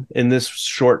can in this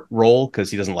short role because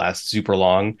he doesn't last super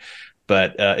long.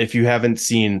 But if you haven't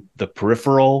seen The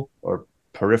Peripheral,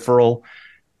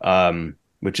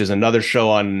 which is another show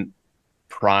on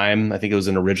Prime, I think it was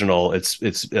an original. It's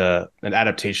an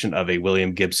adaptation of a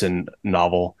William Gibson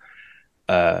novel.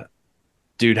 Uh,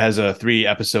 Dude has a 3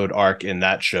 episode arc in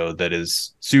that show that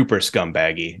is super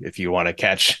scumbaggy. If you want to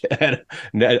catch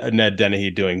Ned Dennehy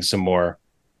doing some more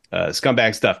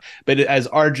scumbag stuff, but as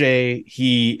RJ,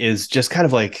 he is just kind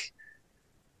of like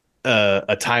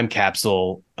a time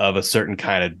capsule of a certain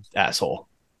kind of asshole,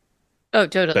 Oh,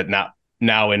 totally. but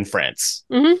now in France.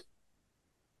 Hmm.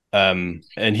 And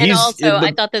And he's also, I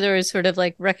the thought that there was sort of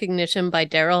like recognition by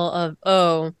Daryl of,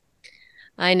 oh,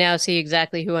 I now see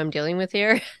exactly who I'm dealing with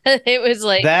here. It was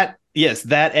like, that yes,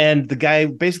 that and the guy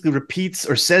basically repeats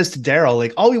or says to Daryl,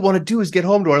 like, all we want to do is get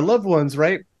home to our loved ones,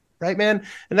 right? Right, man.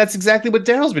 And that's exactly what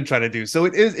Daryl's been trying to do. So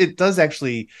it does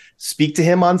actually speak to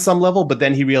him on some level, but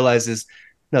then he realizes,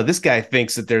 no, this guy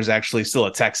thinks that there's actually still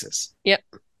a Texas. yep,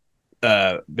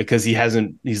 Because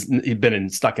he's been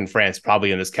stuck in France,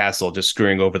 probably in this castle, just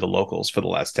screwing over the locals for the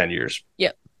last 10 years.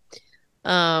 yep.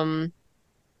 Um,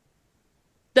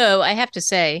 though I have to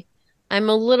say, I'm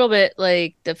a little bit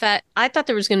like the fact I thought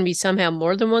there was going to be somehow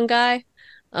more than one guy,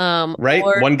 um, Right?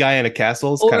 or One guy in a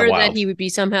castle is kind of or that wild. he would be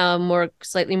somehow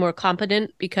slightly more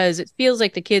competent because it feels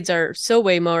like the kids are so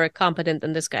way more competent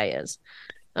than this guy is.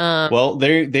 Um, Well,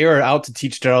 they are out to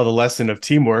teach Daryl the lesson of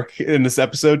teamwork in this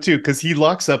episode too, because he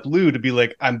locks up Lou to be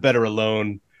like, "I'm better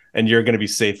alone, and you're going to be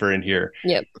safer in here."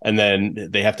 yep, And then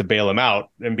they have to bail him out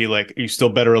and be like, "Are you still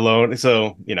better alone?"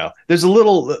 So there's a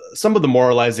little some of the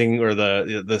moralizing or the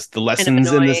kind of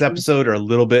lessons in this annoying. episode are a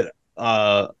little bit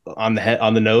on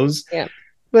the nose, Yeah.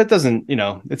 but it doesn't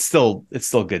it's still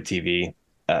good TV.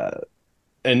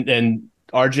 And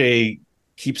RJ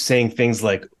keeps saying things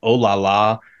like "oh la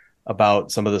la"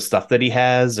 about some of the stuff that he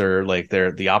has, or like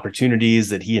the opportunities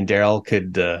that he and Daryl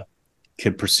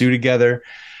could pursue together.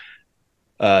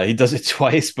 He does it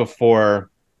twice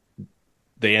before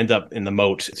they end up in the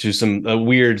moat through a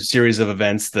weird series of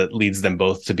events that leads them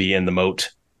both to be in the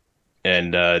moat.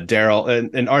 And Daryl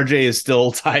and RJ is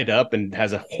still tied up and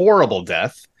has a horrible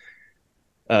death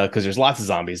because there's lots of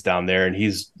zombies down there, and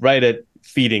he's right at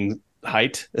feeding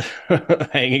height,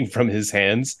 hanging from his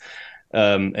hands.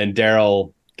 And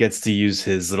Daryl gets to use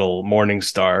his little Morning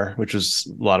Star, which was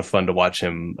a lot of fun to watch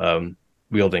him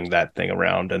wielding that thing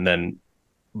around, and then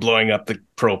blowing up the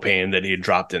propane that he had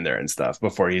dropped in there and stuff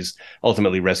before he's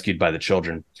ultimately rescued by the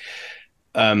children.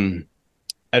 Um,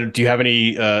 do you have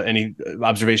any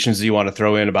observations that you want to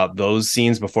throw in about those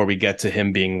scenes before we get to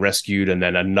him being rescued and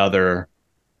then another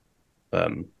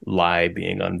lie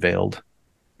being unveiled?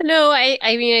 No, I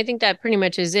mean, I think that pretty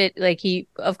much is it. Like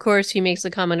of course, he makes the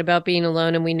comment about being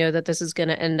alone, and we know that this is going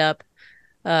to end up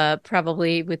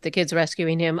probably with the kids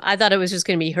rescuing him. I thought it was just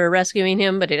going to be her rescuing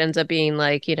him, but it ends up being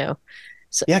like,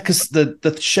 so, Yeah, because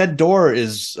the shed door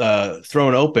is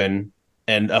thrown open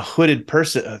and a hooded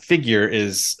person a figure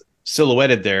is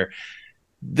silhouetted there.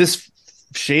 This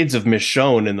shades of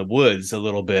Michonne in the woods a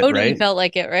little bit, totally right? felt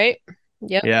like it, right?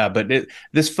 Yep. Yeah, but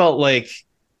this felt like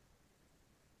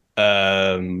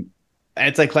um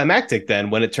anticlimactic then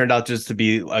when it turned out just to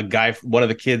be a guy, one of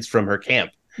the kids from her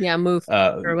camp, Yeah, move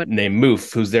or what? named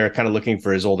Moof, who's there kind of looking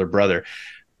for his older brother.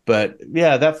 But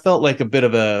yeah, that felt like a bit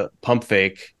of a pump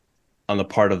fake on the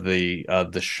part of the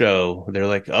show. They're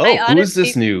like, I oh, who is this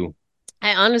honestly, new?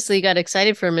 I honestly got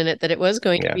excited for a minute that it was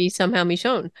going to Yeah. be somehow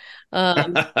Michonne,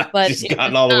 but She's it was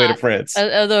gotten all the way to not. France.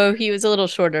 Although he was a little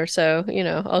shorter, so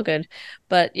all good.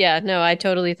 But yeah, no, I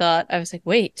totally thought I was like,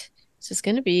 wait, is this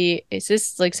going to be? Is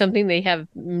this like something they have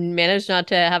managed not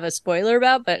to have a spoiler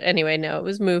about? But anyway, no, it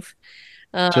was Moof,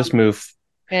 Just Moof.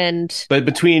 and But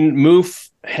between Moof,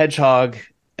 Hedgehog,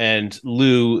 and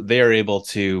Lou, they are able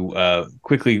to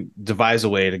quickly devise a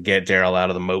way to get Daryl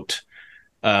out of the moat.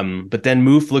 But then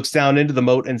Moof looks down into the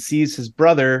moat and sees his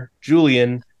brother,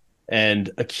 Julian, and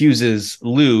accuses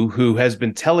Lou, who has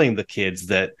been telling the kids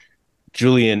that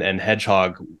Julian and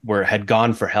Hedgehog had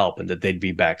gone for help and that they'd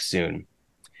be back soon.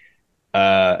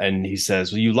 And he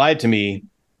says, "Well, you lied to me."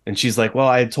 And she's like, "Well,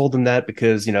 I had told him that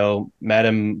because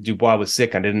Madame Dubois was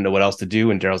sick. I didn't know what else to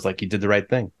do." And Daryl's like, "You did the right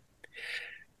thing."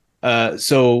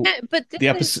 So but the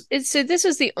episode, this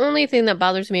is the only thing that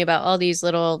bothers me about all these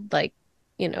little like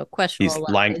questionable he's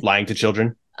lying lies. lying to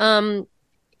children. Um,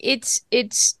 it's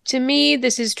to me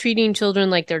this is treating children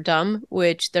like they're dumb,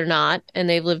 which they're not, and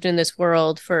they've lived in this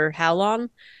world for how long?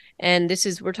 And this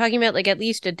is we're talking about like at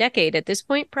least a decade at this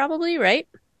point, probably, right?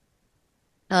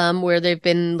 Where they've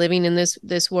been living in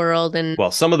this world, and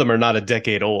Well, some of them are not a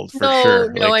decade old for no,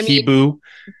 sure. no, Like I mean, Hebu.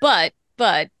 but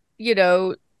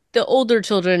the older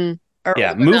children are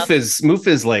Yeah, old enough, Moof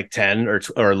is like 10 or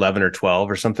 11 or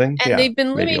 12 or something. and Yeah, they've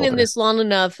been maybe living in older. this long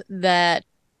enough that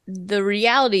the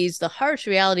realities, the harsh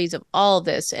realities of all of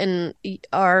this, and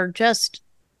are just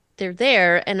they're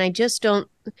there, and I just don't.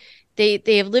 They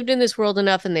have lived in this world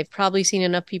enough, and they've probably seen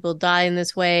enough people die in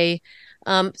this way.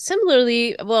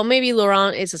 Similarly, well, maybe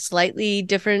Laurent is a slightly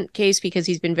different case because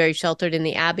he's been very sheltered in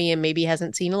the Abbey and maybe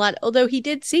hasn't seen a lot. Although he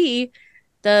did see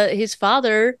his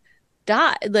father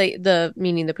die, like the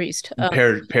meaning the priest,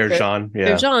 Père Jean,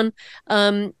 yeah. Jean,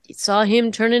 saw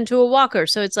him turn into a walker.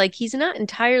 So it's like he's not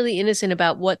entirely innocent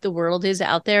about what the world is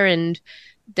out there, and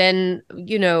then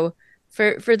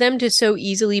for them to so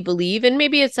easily believe, and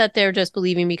maybe it's that they're just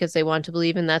believing because they want to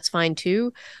believe, and that's fine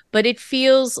too, but it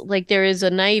feels like there is a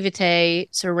naivete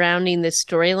surrounding this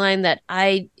storyline that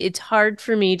it's hard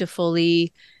for me to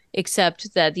fully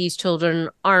accept that these children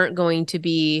aren't going to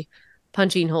be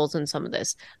punching holes in some of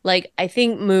this. Like I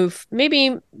think Moof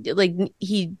maybe like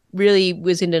he really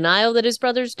was in denial that his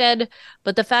brother's dead,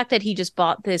 but the fact that he just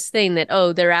bought this thing that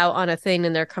they're out on a thing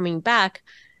and they're coming back,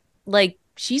 like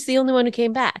she's the only one who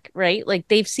came back, right? Like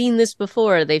they've seen this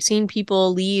before. They've seen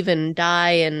people leave and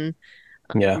die, and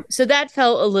Yeah. so that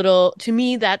felt a little to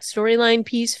me, that storyline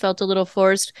piece felt a little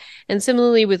forced. And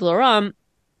similarly with Laurent,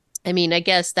 I mean, I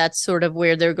guess that's sort of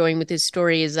where they're going with this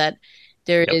story, is that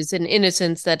there Yep. is an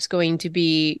innocence that's going to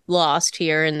be lost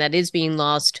here and that is being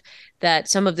lost, that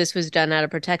some of this was done out of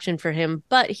protection for him,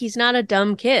 but he's not a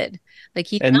dumb kid. Like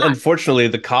he's And not. unfortunately,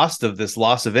 the cost of this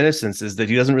loss of innocence is that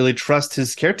he doesn't really trust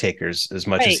his caretakers as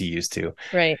much as Right, he used to.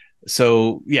 right.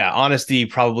 So, yeah, honesty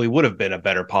probably would have been a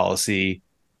better policy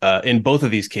in both of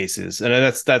these cases, and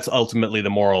that's ultimately the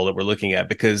moral that we're looking at.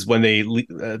 Because when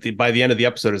by the end of the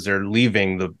episode, as they're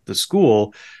leaving the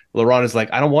school, Laurent is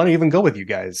like, "I don't want to even go with you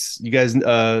guys. You guys,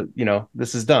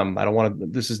 this is dumb. I don't want to.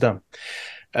 This is dumb."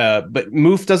 But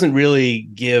Moof doesn't really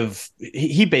give.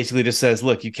 He basically just says,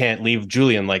 "Look, you can't leave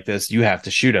Julian like this. You have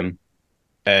to shoot him."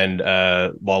 And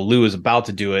while Lou is about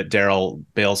to do it, Daryl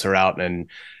bails her out and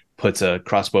puts a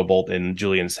crossbow bolt in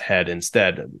Julian's head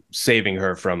instead, saving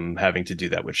her from having to do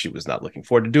that, which she was not looking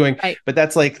forward to doing. Right, But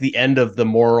that's like the end of the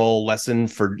moral lesson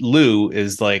for Lou,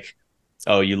 is like,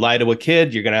 oh, you lie to a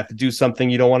kid, you're going to have to do something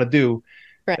you don't want to do.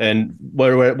 right. And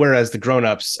whereas the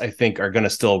grown-ups, I think, are going to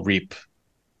still reap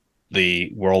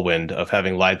the whirlwind of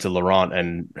having lied to Laurent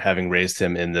and having raised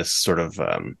him in this sort of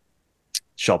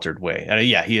sheltered way. And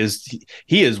yeah, he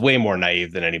is way more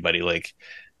naive than anybody. Like,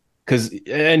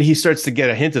 and he starts to get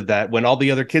a hint of that when all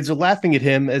the other kids are laughing at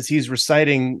him as he's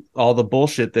reciting all the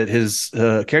bullshit that his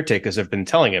caretakers have been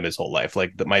telling him his whole life,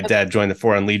 like that my dad joined the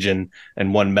Foreign Legion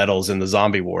and won medals in the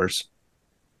zombie wars.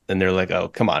 And they're like, "Oh,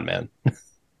 come on, man,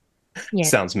 Yeah.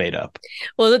 sounds made up."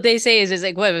 Well, what they say is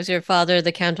like, what was your father,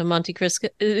 the Count of Monte Cristo,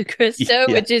 Yeah,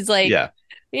 which is like, yeah,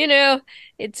 you know,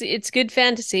 it's good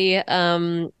fantasy.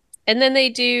 And then they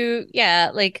do,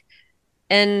 yeah, like,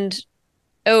 and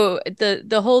oh,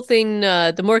 the whole thing,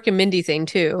 the Mork and Mindy thing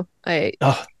too.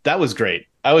 Oh, that was great.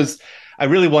 I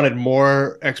really wanted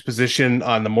more exposition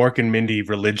on the Mork and Mindy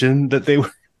religion that they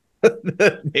were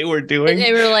that they were doing.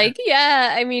 They were like,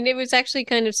 yeah, I mean, it was actually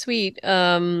kind of sweet.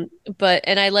 But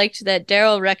and I liked that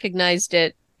Daryl recognized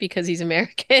it because he's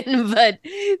American, but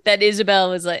that Isabel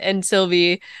was like, and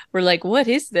Sylvie were like, what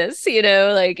is this?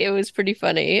 Like it was pretty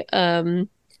funny. So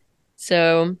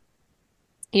so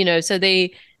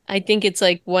I think it's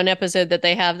like one episode that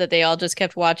they have that they all just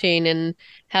kept watching and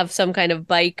have some kind of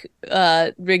bike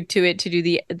rigged to it to do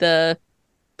the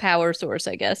power source,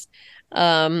 I guess.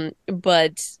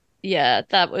 But yeah,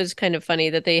 that was kind of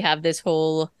funny that they have this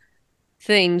whole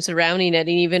thing surrounding it, and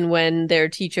even when their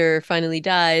teacher finally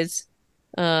dies,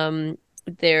 um,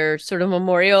 their sort of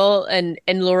memorial and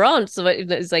Laurent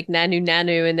is like Nanu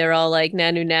Nanu, and they're all like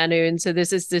Nanu Nanu, and so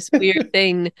this is this weird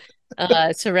thing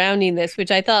surrounding this,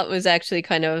 which I thought was actually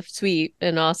kind of sweet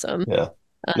and awesome. Yeah.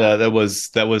 Uh, No, that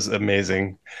was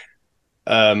amazing.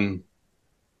 Um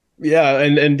yeah,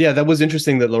 and yeah, that was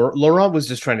interesting that Laurent was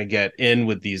just trying to get in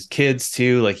with these kids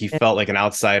too. Like he felt like an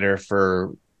outsider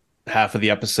for half of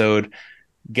the episode,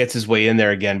 gets his way in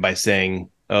there again by saying,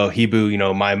 "Oh, Hebu,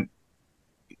 my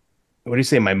what do you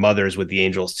say? My mother's with the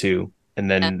angels too." And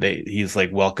yeah, then he's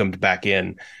like welcomed back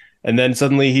in, and then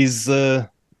suddenly he's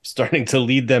starting to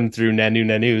lead them through Nanu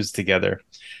Nanus together.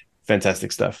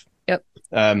 Fantastic stuff. yep.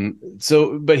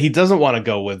 But he doesn't want to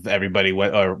go with everybody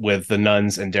or with the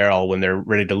nuns and Daryl when they're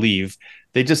ready to leave.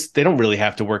 They don't really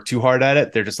have to work too hard at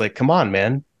it. They're just like, come on,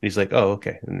 man. And he's like, oh,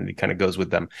 okay. And he kind of goes with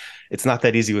them. It's not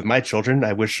that easy with my children.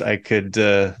 I wish I could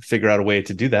figure out a way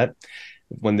to do that.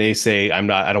 When they say I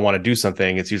don't want to do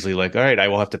something, it's usually like, all right, I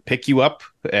will have to pick you up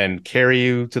and carry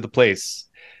you to the place.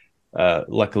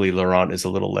 Luckily, Laurent is a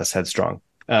little less headstrong.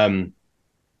 But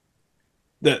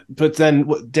then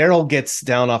Daryl gets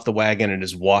down off the wagon and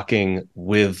is walking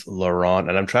with Laurent,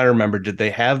 and I'm trying to remember, did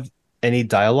they have any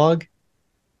dialogue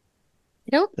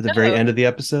I don't at the very know. end of the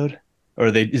episode, or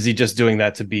is he just doing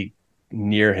that to be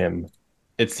near him?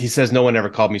 He says no one ever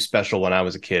called me special when I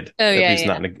was a kid, Oh at yeah, least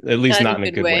yeah. not at least Not in not a in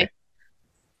a good good way.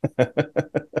 way.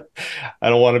 I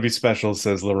don't want to be special,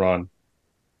 says Laurent.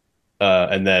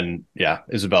 And then yeah,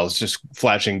 Isabel's just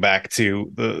flashing back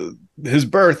to his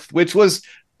birth, which was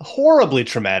horribly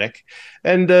traumatic,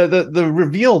 and the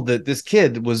reveal that this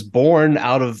kid was born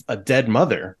out of a dead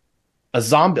mother, a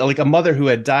zombie, like a mother who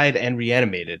had died and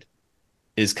reanimated,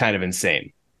 is kind of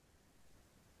insane.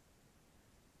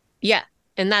 Yeah,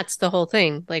 and that's the whole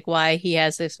thing, like why he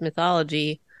has this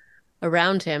mythology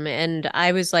around him. And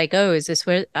I was like, oh, this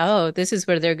is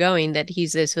where they're going, that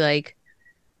he's this like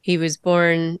he was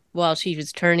born while she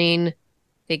was turning.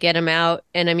 They get him out.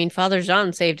 And I mean, Father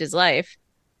Jean saved his life.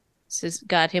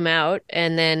 Got him out.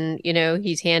 And then,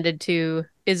 he's handed to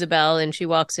Isabel and she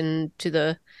walks down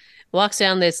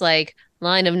this like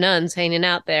line of nuns hanging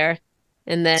out there.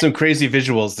 And then, Some crazy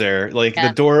visuals there. Like yeah,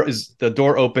 the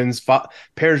door opens.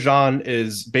 Père Jean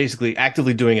is basically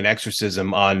actively doing an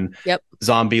exorcism on yep.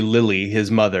 zombie Lily,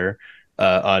 his mother,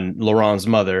 on Laurent's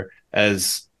mother,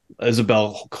 as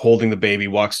Isabel holding the baby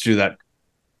walks through that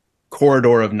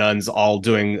corridor of nuns, all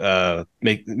doing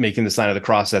making the sign of the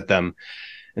cross at them,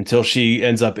 until she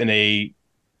ends up in a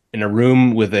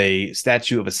room with a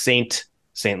statue of a Saint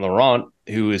Laurent,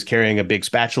 who is carrying a big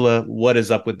spatula. What is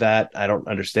up with that? I don't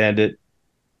understand it.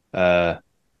 Uh,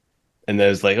 and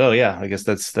there's like, oh yeah, I guess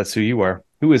that's who you are.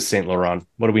 Who is Saint Laurent?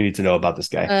 What do we need to know about this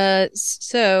guy?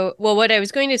 Well, what I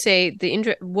was going to say,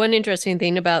 one interesting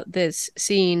thing about this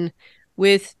scene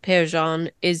with Père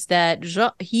Jean is that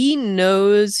he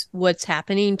knows what's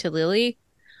happening to Lily,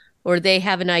 or they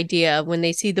have an idea when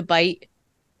they see the bite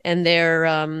and they're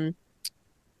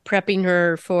prepping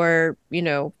her for,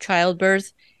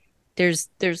 childbirth. There's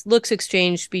looks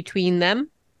exchanged between them,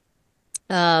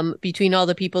 between all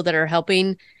the people that are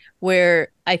helping,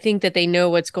 where I think that they know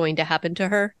what's going to happen to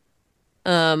her,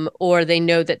 or they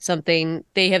know that something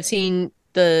they have seen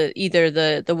either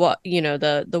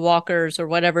the walkers or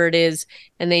whatever it is,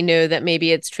 and they know that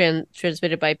maybe it's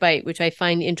transmitted by bite, which I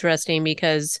find interesting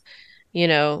because you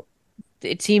know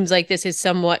it seems like this is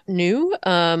somewhat new.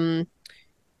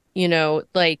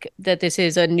 Like that this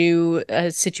is a new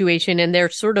situation and they're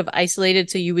sort of isolated,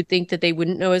 so you would think that they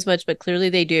wouldn't know as much, but clearly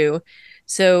they do.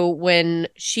 So when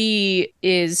she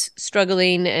is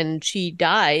struggling and she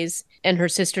dies and her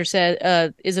sister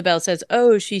said Isabel says,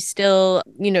 oh, she's still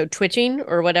twitching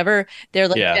or whatever, they're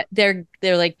like Yeah, they're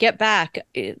like, get back.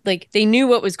 Like they knew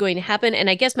what was going to happen. And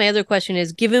I guess my other question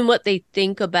is, given what they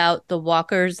think about the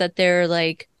walkers that they're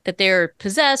like that they're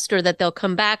possessed or that they'll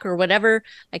come back or whatever.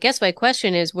 I guess my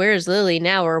question is, where is Lily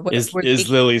now? Or what Is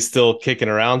Lily still kicking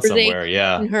around were they somewhere?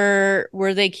 Yeah. keeping her?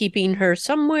 Were they keeping her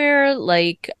somewhere?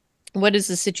 Like, what is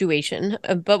the situation?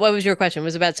 But what was your question?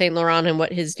 Was it about Saint Laurent and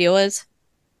what his deal is?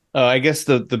 I guess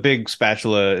the big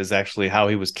spatula is actually how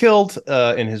he was killed.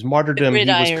 In his The martyrdom, he was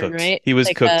gridiron, cooked. right? He was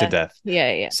Like, cooked to death.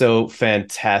 yeah, yeah. So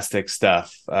fantastic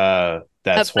stuff.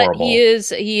 That's But he horrible.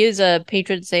 is a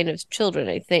patron saint of children,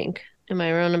 I think. Am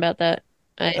I wrong about that?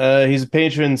 I He's a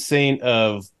patron saint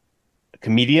of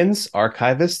comedians,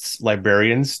 archivists,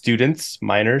 librarians, students,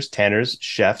 miners, tanners,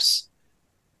 chefs.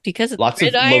 because it's Lots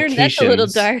of gridiron. That's a little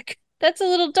locations. dark. That's a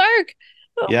little dark.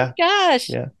 Oh my Yeah, gosh.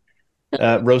 yeah.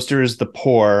 Roasters, the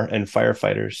poor, and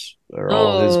firefighters are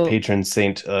all his Oh, patron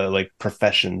saint like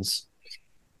professions.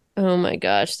 oh my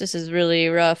gosh. This is really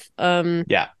rough.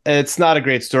 Yeah, it's not a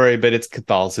great story, but it's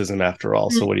Catholicism after all.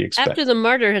 So what do you After expect? the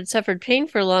martyr had suffered pain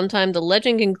for a long time, the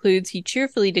legend concludes he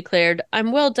cheerfully declared,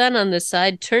 "I'm well done on this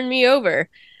side. Turn me over."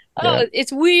 Yeah, Oh,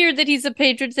 it's weird that he's a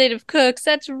patron saint of cooks.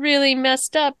 That's really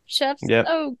messed up, chefs. yeah,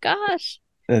 Oh gosh.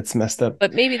 it's messed up.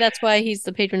 But maybe that's why he's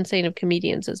the patron saint of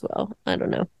comedians as well. I don't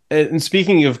know. And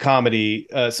speaking of comedy,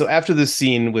 so after this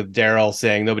scene with Daryl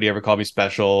saying nobody ever called me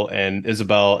special, and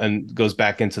Isabel and goes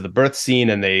back into the birth scene,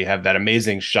 and they have that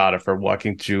amazing shot of her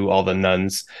walking through all the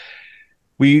nuns.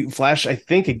 We flash, I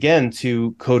think, again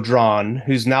to Caudron,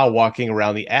 who's now walking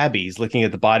around the abbeys, looking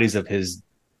at the bodies of his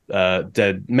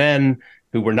dead men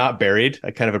who were not buried.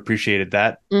 I kind of appreciated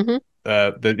that. Mm-hmm.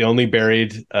 The only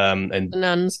buried and The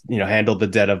nuns. handled the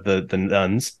dead of the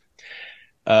nuns.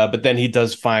 But then he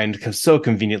does find so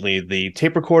conveniently the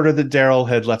tape recorder that Daryl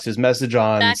had left his message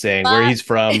on, Back saying where spot. he's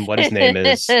from, what his name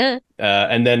is,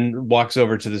 and then walks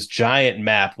over to this giant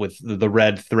map with the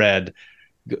red thread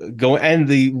go and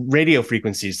the radio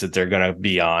frequencies that they're going to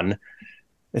be on.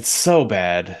 It's so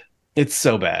bad. It's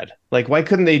so bad. Like, why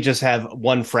couldn't they just have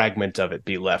one fragment of it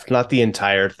be left, not the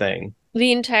entire thing?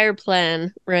 The entire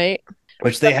plan, right?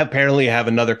 Which they apparently have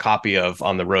another copy of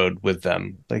on the road with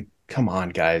them. Like, come on,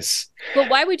 guys. But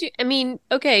why would you? I mean,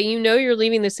 okay, you know you're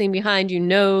leaving this thing behind. You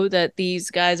know that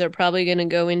these guys are probably going to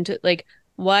go into like.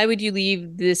 Why would you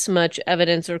leave this much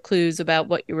evidence or clues about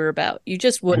what you were about? You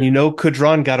just And wouldn't.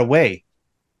 Kudron got away.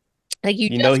 Like you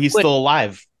just He's wouldn't. still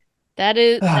alive. That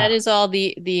is all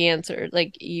the answer.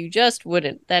 Like you just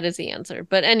wouldn't. That is the answer.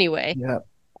 But anyway, Yeah.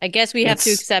 I guess we have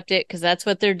to It's accept it because that's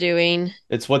what they're doing.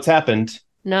 what's happened.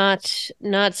 Not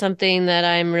something that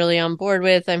I'm really on board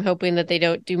with. I'm hoping that they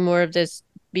don't do more of this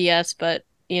BS, but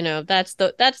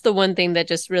that's the one thing that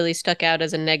just really stuck out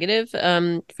as a negative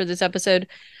for this episode.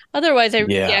 Otherwise, I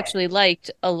really Yeah. actually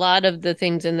liked a lot of the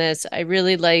things in this.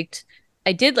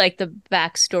 I did like the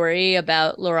backstory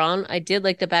about Laurent. I did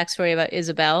like the backstory about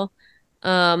Isabel.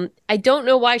 I don't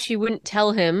know why she wouldn't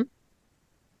tell him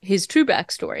his true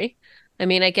backstory. I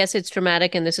mean, I guess it's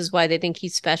dramatic, and this is why they think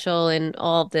he's special and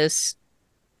all of this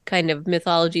kind of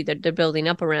mythology that they're building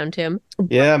up around him.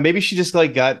 Yeah, maybe she just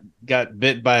like got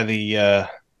bit by the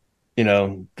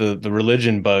the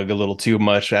religion bug a little too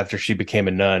much after she became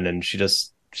a nun, and she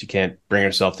can't bring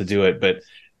herself to do it. But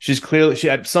she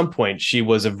at some point she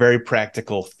was a very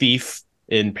practical thief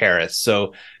in Paris.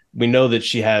 So we know that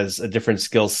she has a different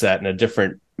skill set and a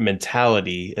different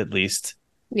mentality, at least,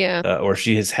 Yeah. or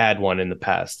she has had one in the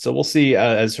past. So we'll see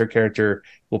as her character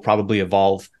will probably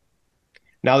evolve.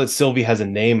 Now that Sylvie has a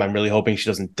name, I'm really hoping she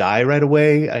doesn't die right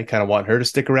away. I kind of want her to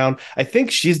stick around. I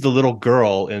think she's the little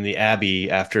girl in the Abbey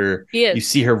after She you is.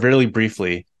 see her really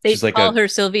briefly. They She's like call a, her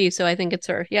Sylvie, so I think it's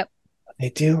her. Yep. they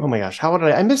do? Oh my gosh. How would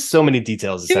I missed so many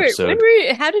details this Stuart,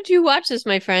 episode. how did you watch this,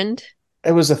 my friend?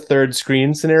 It was a third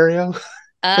screen scenario.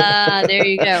 Ah, there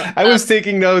you go. I was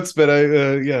taking notes, but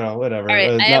All whatever.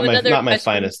 right. I have another Not my question.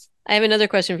 finest. I have another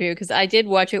question for you because I did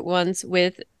watch it once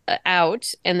with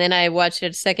out, and then I watched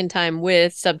it a second time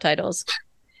with subtitles.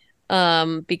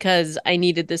 Because I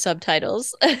needed the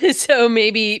subtitles. So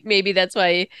maybe that's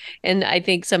why, and I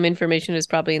think some information is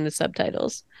probably in the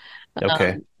subtitles.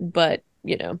 Okay. But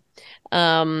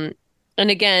um, and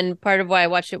again, part of why I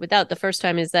watched it without the first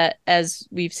time is that as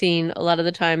we've seen a lot of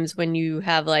the times when you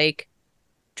have like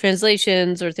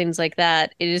translations or things like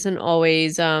that, it isn't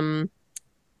always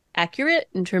accurate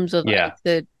in terms of like Yeah.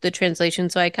 the translation.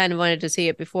 So I kind of wanted to see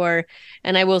it before.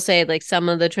 And I will say like some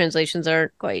of the translations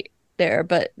aren't quite there,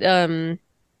 but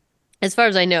as far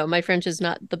as I know, my French is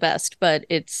not the best, but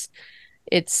it's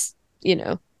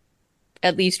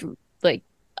at least like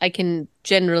I can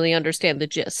generally understand the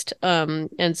gist.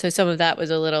 And so some of that was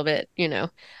a little bit,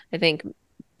 I think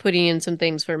putting in some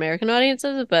things for American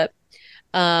audiences, but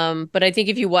I think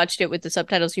if you watched it with the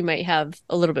subtitles, you might have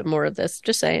a little bit more of this.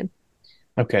 Just saying.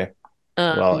 Okay.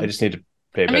 Well, I Um, just need to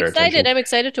pay I'm better excited. attention. I'm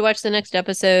excited to watch the next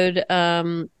episode.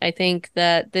 I think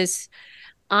that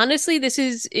honestly, this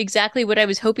is exactly what I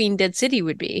was hoping Dead City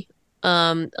would be.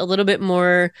 A little bit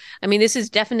more. I mean, this is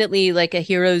definitely like a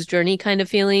hero's journey kind of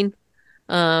feeling.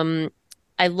 Um,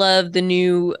 I love the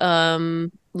new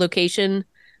location.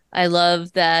 I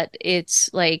love that it's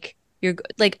like you're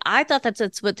like I thought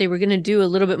that's what they were gonna do a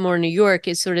little bit more in New York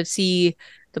is sort of see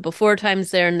the before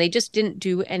times there, and they just didn't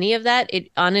do any of that.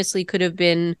 It honestly could have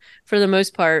been, for the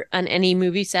most part, on any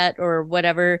movie set or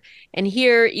whatever. And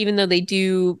here, even though they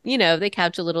do, they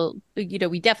couch a little,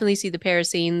 we definitely see the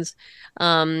Paris scenes.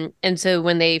 And so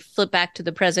when they flip back to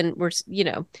the present,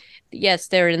 yes,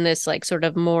 they're in this like sort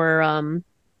of more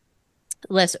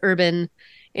less urban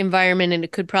environment, and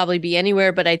it could probably be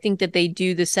anywhere, but I think that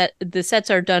the sets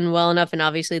are done well enough, and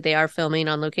obviously they are filming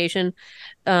on location,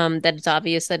 that it's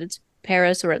obvious that it's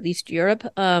Paris or at least Europe.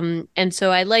 And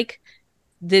so I like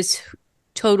this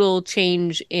total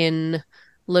change in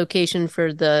location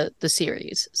for the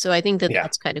series. So I think that Yeah.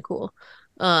 that's kind of cool.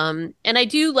 And I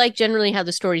do like generally how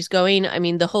the story's going. I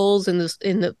mean, the holes in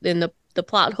the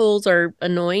plot holes are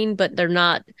annoying, but they're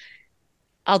not.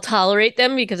 I'll tolerate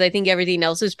them because I think everything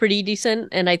else is pretty decent,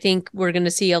 and I think we're going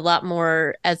to see a lot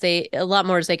more as they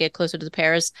get closer to the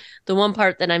Paris. The one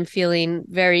part that I'm feeling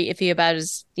very iffy about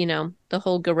is, the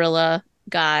whole gorilla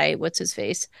guy. What's his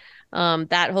face?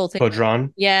 That whole thing.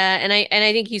 Podron. Yeah, and I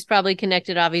think he's probably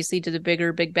connected, obviously, to the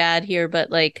bigger big bad here, but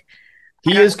like, I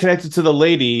He don't. is connected to the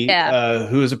lady Yeah,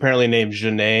 who is apparently named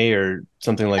Janae or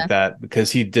something like yeah, that,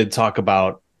 because he did talk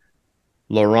about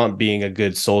Laurent being a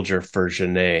good soldier for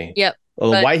Janae. yep.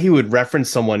 Although But why he would reference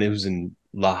someone who's in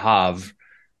Le Havre,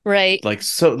 right, like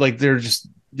so, like they're just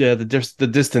yeah, the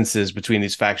distances between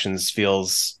these factions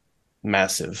feels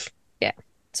massive. yeah.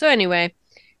 So anyway,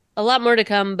 a lot more to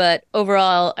come, but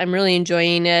overall, I'm really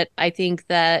enjoying it. I think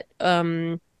that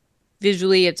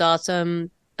visually it's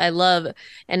awesome. I love,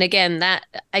 and again, that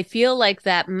I feel like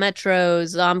that metro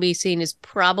zombie scene is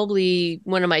probably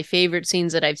one of my favorite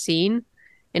scenes that I've seen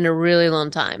in a really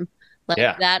long time. Like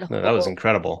Yeah, no, that was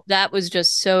incredible. that was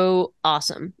just so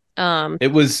awesome.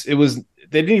 It was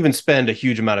they didn't even spend a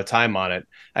huge amount of time on it.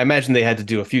 I imagine they had to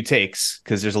do a few takes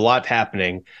because there's a lot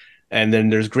happening. And then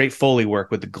there's great Foley work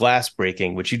with the glass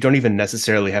breaking, which you don't even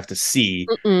necessarily have to see.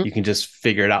 Mm-mm. You can just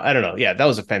figure it out. I don't know. Yeah, that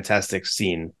was a fantastic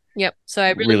scene. Yep. So I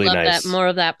really Really love that. nice. More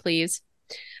of that, please.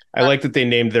 I Uh, like that they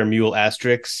named their mule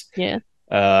Asterix yeah,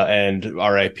 and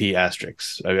RIP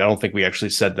Asterix. I don't think we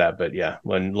actually said that, but yeah,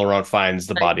 when Laurent finds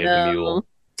the I body of the know.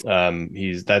 mule,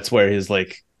 he's that's where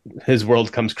his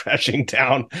world comes crashing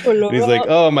down, Oh, and he's like, Laurent.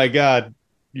 "Oh my god,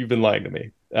 you've been lying to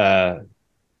me."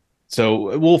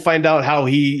 So we'll find out how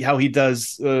he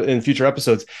does in future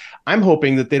episodes. I'm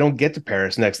hoping that they don't get to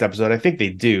Paris next episode. I think they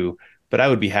do, but I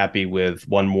would be happy with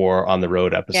one more on the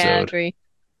road Yeah, episode, agree.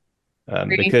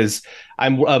 Agree. because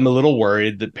I'm a little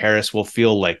worried that Paris will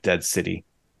feel like Dead City,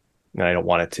 and I don't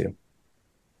want it to.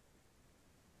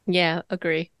 Yeah,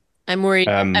 agree. I'm worried.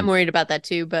 I'm Um, worried about that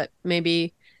too, but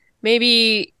maybe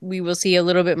we will see a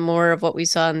little bit more of what we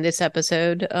saw in this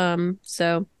episode.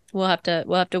 So we'll have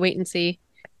to wait and see.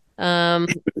 Um,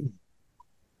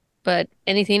 but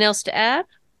anything else to add?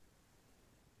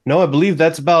 no, I believe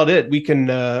that's about it. We can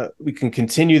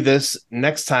continue this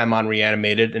next time on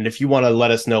Reanimated, and if you want to let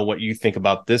us know what you think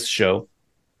about this show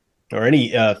or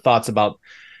any thoughts about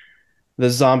the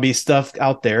zombie stuff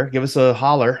out there, give us a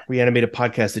holler,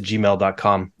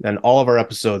 reanimatedpodcast@gmail.com. And all of our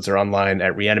episodes are online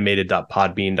at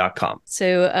reanimated.podbean.com.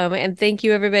 So, and thank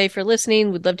you everybody for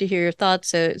listening. We'd love to hear your thoughts.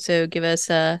 So give us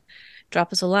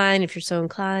drop us a line if you're so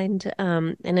inclined.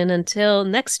 And then until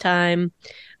next time,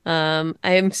 I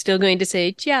am still going to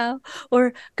say ciao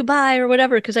or goodbye or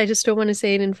whatever because I just don't want to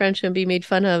say it in French and be made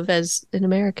fun of as an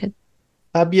American.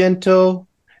 A biento.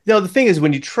 No, the thing is,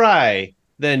 when you try,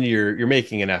 then you're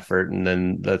making an effort, and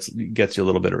then that gets you a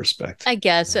little bit of respect. I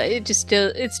guess it's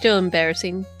still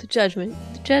embarrassing. The judgment,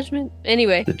 the judgment.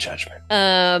 Anyway, The judgment,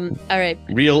 all right.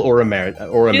 real or or Real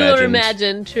or imagined.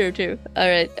 imagined, true. All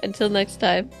right. Until next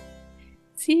time.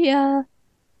 See ya.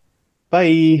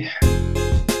 Bye.